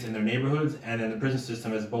experience in their neighborhoods and then the prison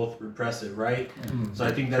system as both repressive, right? So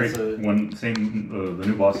I think that's the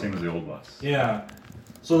new boss, same as the old boss. Yeah.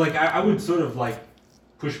 So like I would sort of like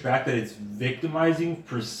push back that it's victimizing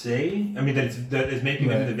per se. I mean that it's making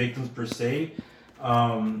them the victims per se.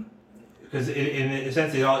 Because in a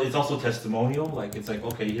sense it's also testimonial. Like it's like,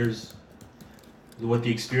 okay, here's what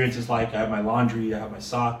the experience is like. I have my laundry, I have my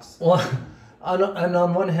socks. Well,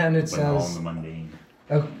 on one hand it says the mundane.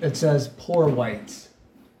 It says poor whites,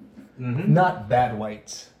 not bad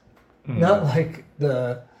whites, not like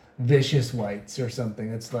the vicious whites or something.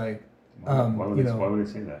 It's like Why would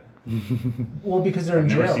they say that? well, because they're in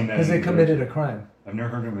I've never jail seen that because they in committed a crime. I've never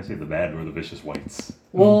heard anyone say the bad or the vicious whites.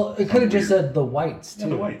 Well, it could have just weird. said the whites too. Yeah,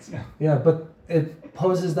 the whites, yeah. Yeah, but it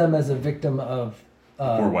poses them as a victim of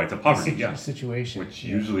Poor whites, of poverty, yeah. situation. Which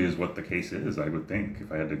usually is what the case is, I would think,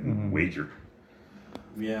 if I had to wager.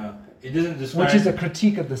 Yeah. It doesn't describe. Which is a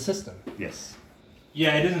critique of the system. Yes.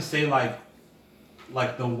 Yeah, it doesn't say like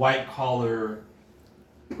the white collar,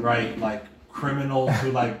 right? Like criminals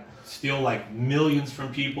who like steal like millions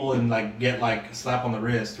from people and like get like a slap on the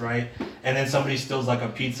wrist, right? And then somebody steals like a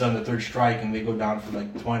pizza on the third strike and they go down for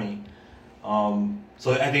like 20.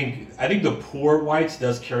 So I think the poor whites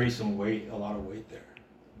does carry some weight, a lot of weight there.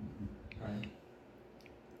 Right.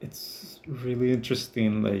 It's really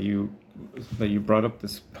interesting that you brought up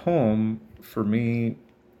this poem for me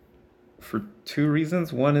for two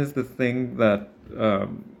reasons. One is the thing that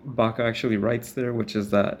Baca actually writes there, which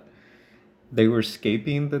is that they were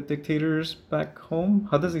escaping the dictators back home.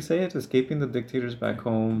 How does he say it? Escaping the dictators back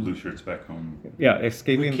home. Blue shirts back home. Yeah,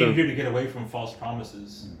 escaping We came here to get away from false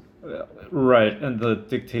promises. Right, and the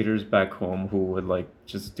dictators back home who would like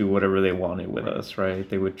just do whatever they wanted with us, right?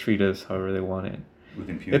 They would treat us however they wanted. With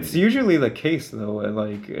impunity. It's usually the case though,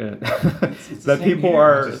 like it's that the same people here,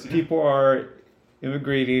 are just, yeah. people are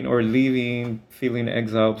immigrating or leaving, feeling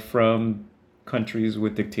exiled from countries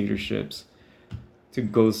with dictatorships to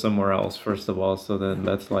go somewhere else. First of all, so then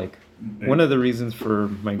that's like one of the reasons for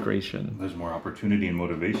migration. There's more opportunity and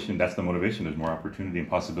motivation. That's the motivation. There's more opportunity and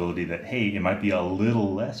possibility that, hey, it might be a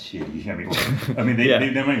little less shitty. I mean, they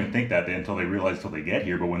don't even think that until they realize, till they get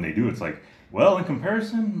here. But when they do, it's like, well, in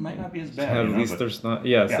comparison, might not be as bad. At least there's not,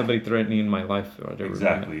 somebody threatening my life or whatever.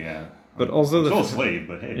 Exactly, yeah. But also I'm still a slave,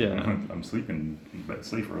 but hey, Yeah. I'm sleeping, but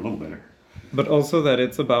slave for a little better. But also that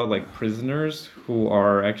it's about like prisoners who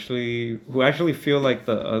actually feel like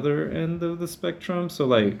the other end of the spectrum. So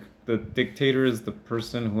like the dictator is the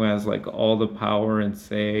person who has like all the power and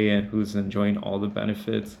say and who's enjoying all the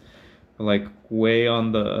benefits. But like way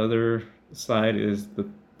on the other side is the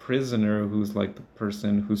prisoner, who's like the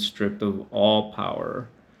person who's stripped of all power,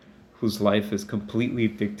 whose life is completely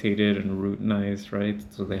dictated and routinized, right?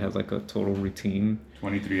 So they have like a total routine.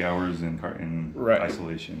 23 hours in Right.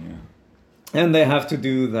 isolation, yeah. And they have to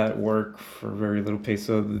do that work for very little pay.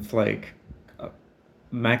 So it's like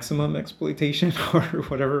maximum exploitation or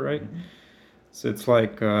whatever, right? So it's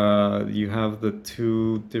like you have the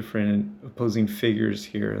two different opposing figures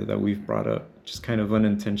here that we've brought up, just kind of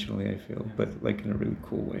unintentionally, I feel, but like in a really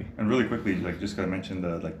cool way. And really quickly, like just gotta mention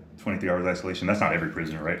the like 23 hours isolation. That's not every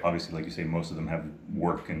prisoner, right? Obviously, like you say, most of them have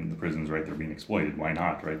work in the prisons, right? They're being exploited. Why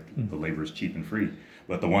not, right? The labor is cheap and free.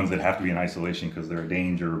 But the ones that have to be in isolation because they're a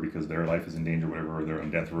danger, because their life is in danger, whatever, or they're on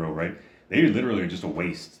death row, right? They literally are just a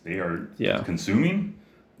waste. They are consuming,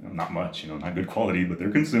 not much, not good quality, but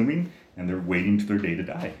they're consuming, and they're waiting to their day to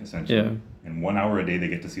die, essentially. Yeah. And 1 hour a day, they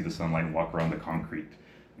get to see the sunlight and walk around the concrete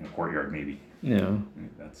in a courtyard, maybe. Yeah.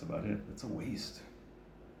 That's about it. That's a waste.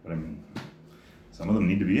 But I mean, some of them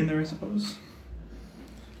need to be in there, I suppose.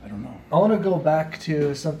 I don't know. I want to go back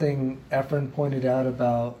to something Efren pointed out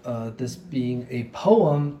about this being a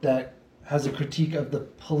poem that has a critique of the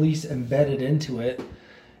police embedded into it.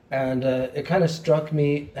 And it kind of struck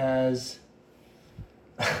me as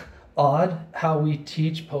odd how we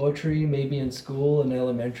teach poetry, maybe in school, in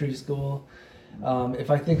elementary school. If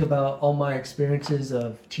I think about all my experiences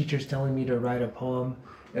of teachers telling me to write a poem,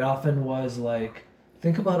 it often was like,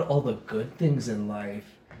 think about all the good things in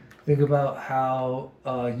life. Think about how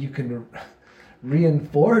you can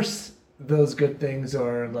reinforce those good things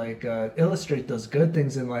or like illustrate those good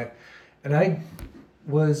things in life. And I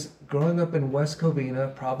was growing up in West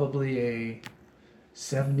Covina, probably a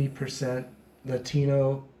 70%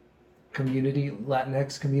 Latino community,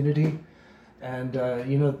 Latinx community. And,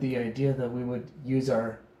 the idea that we would use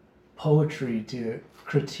our poetry to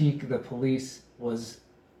critique the police was,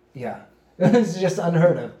 it's just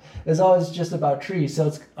unheard of. It's always just about trees,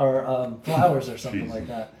 or flowers or something like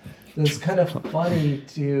that. It's kind of funny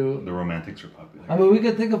to... The romantics are popular. I mean, we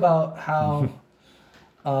could think about how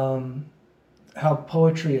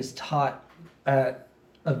poetry is taught at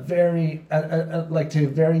a very, to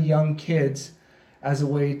very young kids as a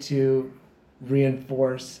way to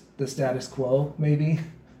reinforce the status quo, maybe.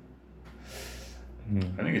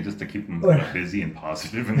 I think it's just to keep them busy and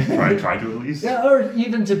positive and try to at least. Yeah, or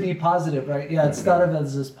even to be positive, right? Yeah, it's thought of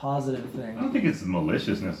as this positive thing. I don't think it's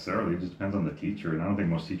malicious necessarily. It just depends on the teacher. And I don't think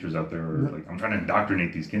most teachers out there are like, I'm trying to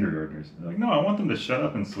indoctrinate these kindergartners. They're like, no, I want them to shut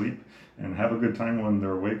up and sleep and have a good time when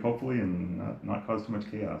they're awake, hopefully, and not cause too much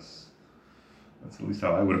chaos. That's at least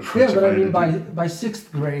how I would approach it. Yeah, but I mean, by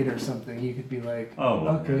sixth grade or something, you could be like,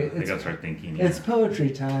 okay, they gotta start thinking. It's poetry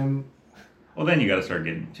time. Well, then you gotta start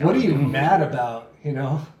getting. What are you mad about?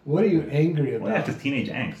 What are you angry about? Well, yeah, because teenage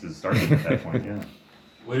angst is starting at that point. Yeah.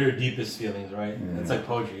 What are your deepest feelings, right? Yeah. It's like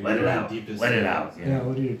poetry. Let it out. Let it out. Yeah.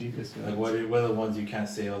 What are your deepest feelings? Like what are the ones you can't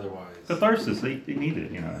say otherwise? Catharsis. They need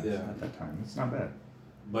it. Yeah. At that time, it's not bad.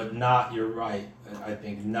 But not. You're right. I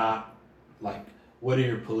think not like. What are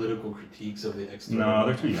your political critiques of the external? No,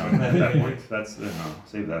 they're too young at that point. That's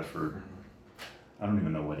save that for. I don't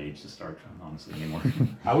even know what age to start, honestly, anymore.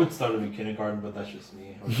 I would start them in kindergarten, but that's just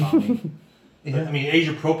me. Or Tommy. Yeah. I mean, age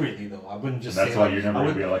appropriately though. I wouldn't just. That's say, why like, you're never going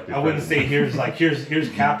to be elected. I wouldn't say here's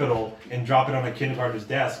capital and drop it on a kindergarten's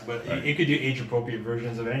desk, but right. It could do age appropriate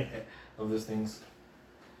versions of any of those things.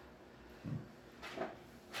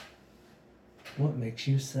 What makes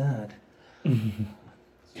you sad?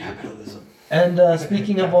 Capitalism. And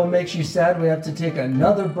speaking of what makes you sad, we have to take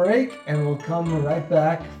another break, and we'll come right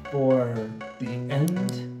back for the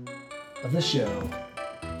end of the show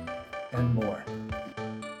and more.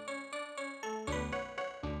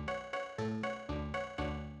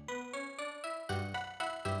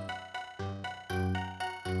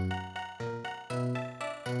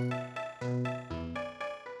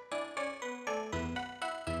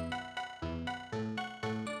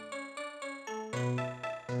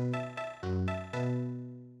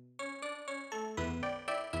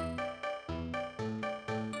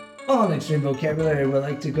 On Extreme Vocabulary, we'd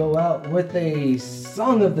like to go out with a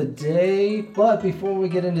song of the day, but before we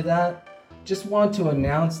get into that, just want to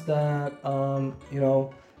announce that,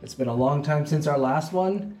 it's been a long time since our last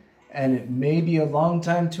one, and it may be a long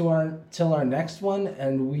time till our next one,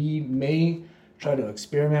 and we may try to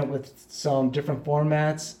experiment with some different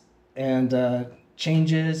formats and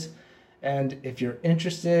changes. And if you're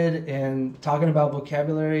interested in talking about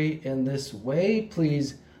vocabulary in this way,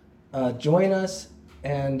 please join us.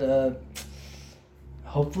 And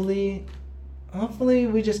hopefully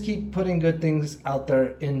we just keep putting good things out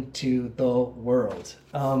there into the world.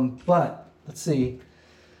 But let's see.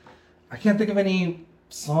 I can't think of any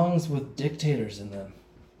songs with dictators in them.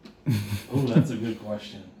 Oh, that's a good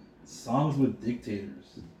question. Songs with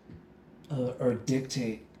dictators. Or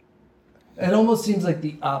dictate. It almost seems like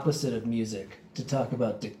the opposite of music to talk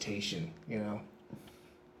about dictation,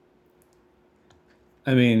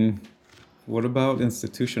 I mean... What about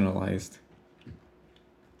institutionalized?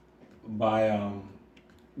 By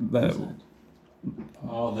That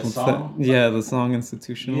Oh, the What's song? that? Yeah, the song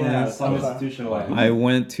Institutionalized. Yeah, the song Okay. Institutionalized. I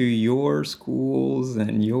went to your schools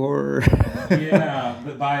and your Yeah,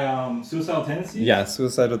 but by Suicidal Tendencies? yeah,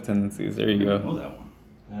 suicidal tendencies. There you know go. that one.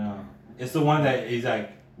 Yeah. It's the one that he's like,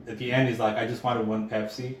 at the end, he's like, I just wanted one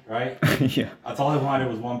Pepsi, right? Yeah. That's all I wanted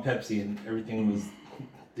was one Pepsi, and everything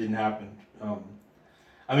didn't happen.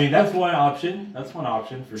 I mean, that's one option. That's one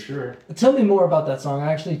option for sure. Tell me more about that song.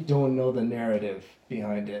 I actually don't know the narrative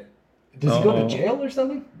behind it. Does he go to Oh. jail or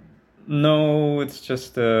something? No, it's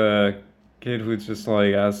just a kid who just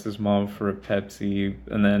like asked his mom for a Pepsi,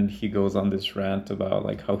 and then he goes on this rant about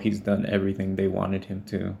like how he's done everything they wanted him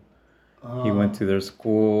to. He went to their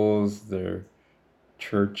schools, their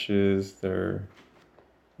churches, their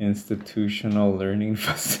institutional learning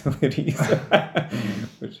facilities,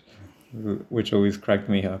 which always cracked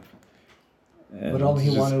me up. And But all he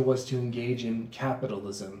just- wanted was to engage in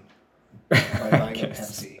capitalism by buying a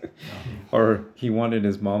guess. Pepsi. Or he wanted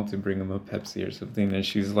his mom to bring him a Pepsi or something, and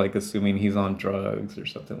she's like assuming he's on drugs or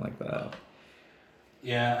something like that.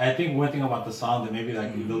 Yeah, I think one thing about the song that maybe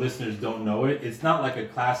like the listeners don't know it, it's not like a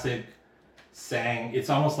classic sang. It's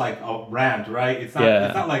almost like a rant, right? It's not. Yeah.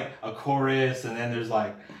 It's not like a chorus and then there's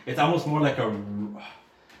like. It's almost more like a.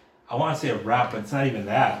 I want to say a rap, but it's not even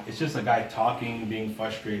that. It's just a guy talking, being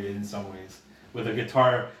frustrated in some ways, with a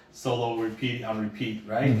guitar solo on repeat,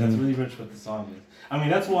 right? That's really much what the song is. I mean,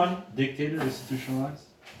 that's one Dictator Institutionalized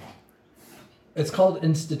It's called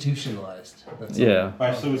Institutionalized. That's it. Yeah.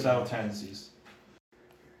 by Suicidal Tendencies.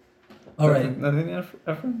 All right. Nothing,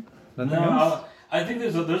 Efren? Nothing No, else? I think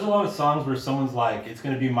there's a lot of songs where someone's like, it's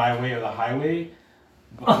gonna be my way or the highway.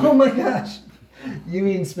 Oh my gosh. You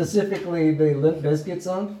mean specifically the Limp Bizkit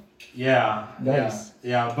song? Yeah. Nice.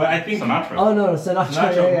 Yeah, but I think Sinatra. Oh no, Sinatra.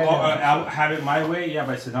 Sinatra, Yeah. Have It My Way, yeah,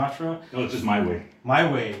 by Sinatra. No, it's just my way.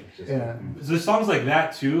 My Way. Yeah. There's songs like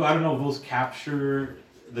that too. I don't know if those capture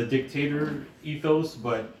the dictator ethos,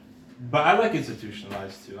 but I like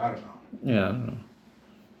Institutionalized too. I don't know. Yeah, I don't know.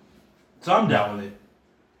 So I'm down with it.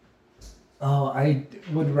 Oh, I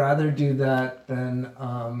would rather do that than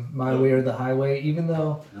My Way or the Highway, even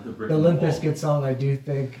though Another brick the in Limp wall. Bizkit song I do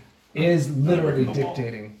think is literally brick in the wall.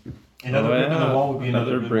 dictating. Another brick in the wall would be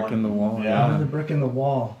another good brick one. in the wall. Yeah. Another brick in the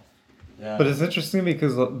wall. Yeah. But it's interesting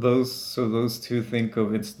because those two think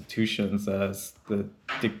of institutions as the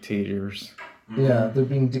dictators. Yeah, they're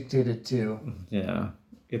being dictated to. Yeah,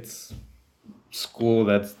 it's school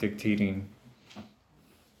that's dictating.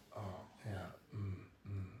 Yeah.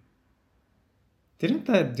 Didn't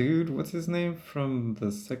that dude, what's his name from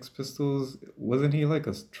the Sex Pistols? Wasn't he like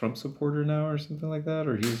a Trump supporter now or something like that?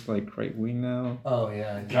 Or he's like right wing now? Oh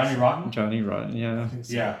yeah. I think Johnny so. Rotten? Johnny Rotten. Yeah, I think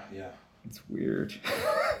so. Yeah. it's weird.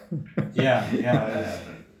 Yeah.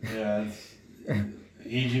 It's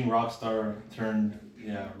aging rock star turned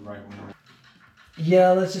right winger.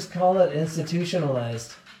 Yeah, let's just call it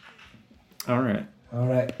institutionalized. All right. All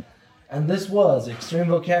right. And this was Extreme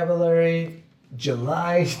Vocabulary,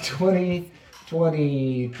 July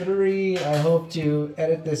 2023. I hope to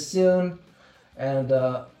edit this soon. And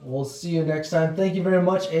we'll see you next time. Thank you very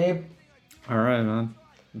much, Abe. All right, man.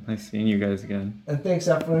 Nice seeing you guys again. And thanks,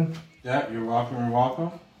 Efren. Yeah, you're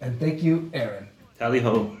welcome. And thank you, Aaron. Tally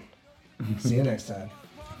ho. See you next time.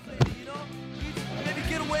 You know, maybe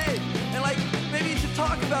get away and like maybe you should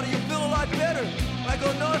talk about it. You'll feel a lot better. And I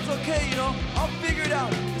go, no, it's okay. You know, I'll figure it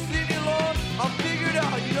out. Just leave me alone. I'll figure it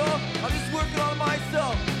out. You know, I'm just working on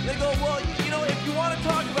myself. They go, well, you know, if you want to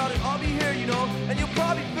talk about it, I'll be here. You know, and you'll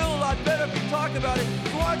probably feel a lot better if you talk about it.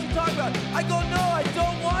 So why don't you talk about it? I go, no, I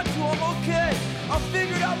don't want to. I'm okay. I'll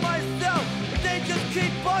figure it out myself. If they just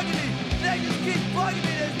keep bugging me, there's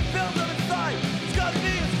bills on the side. It's gonna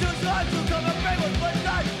be institutionalized to come up brainwash one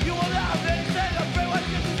side. You will not have anything. I'm brainwashed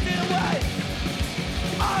 50 feet away.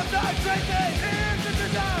 I'm not crazy.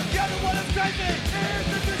 Institution. You're the one who's crazy.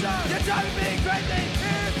 Institution. You're driving me crazy.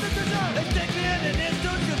 Institution. They stick me in an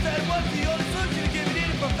institution. Said what's the only solution to give me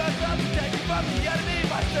the professor to take me from the enemy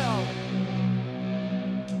myself.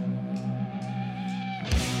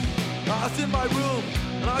 I was in my room,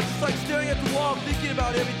 and I was just like staring at the wall, thinking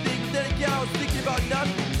about everything. But then again, I was thinking about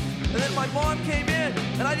nothing. And then my mom came in,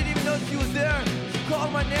 and I didn't even know she was there. She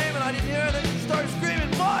called my name, and I didn't hear her. And then she started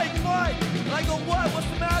screaming, Mike, Mike! And I go, what? What's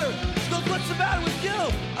the matter? She goes, what's the matter with you?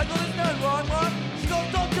 I go, there's nothing wrong, Mom. She goes,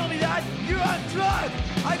 don't tell me that. You're on drugs.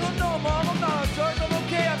 I go, no, Mom, I'm not on drugs. I'm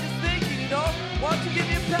okay. I'm just thinking, you know? Why don't you give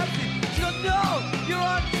me a Pepsi? She goes, no, you're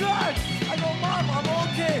on drugs. I go, Mom, I'm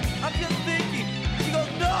okay. I'm just thinking. She goes,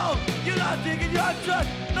 no, you're not thinking, you're on drugs.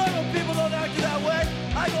 Normal people don't act that way.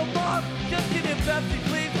 I go, Mom, just give me a Pepsi,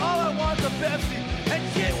 please. All I want is a Pepsi. And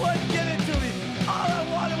she wouldn't give it to me. All I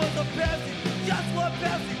wanted was a Pepsi. Just one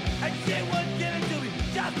Pepsi. And she wouldn't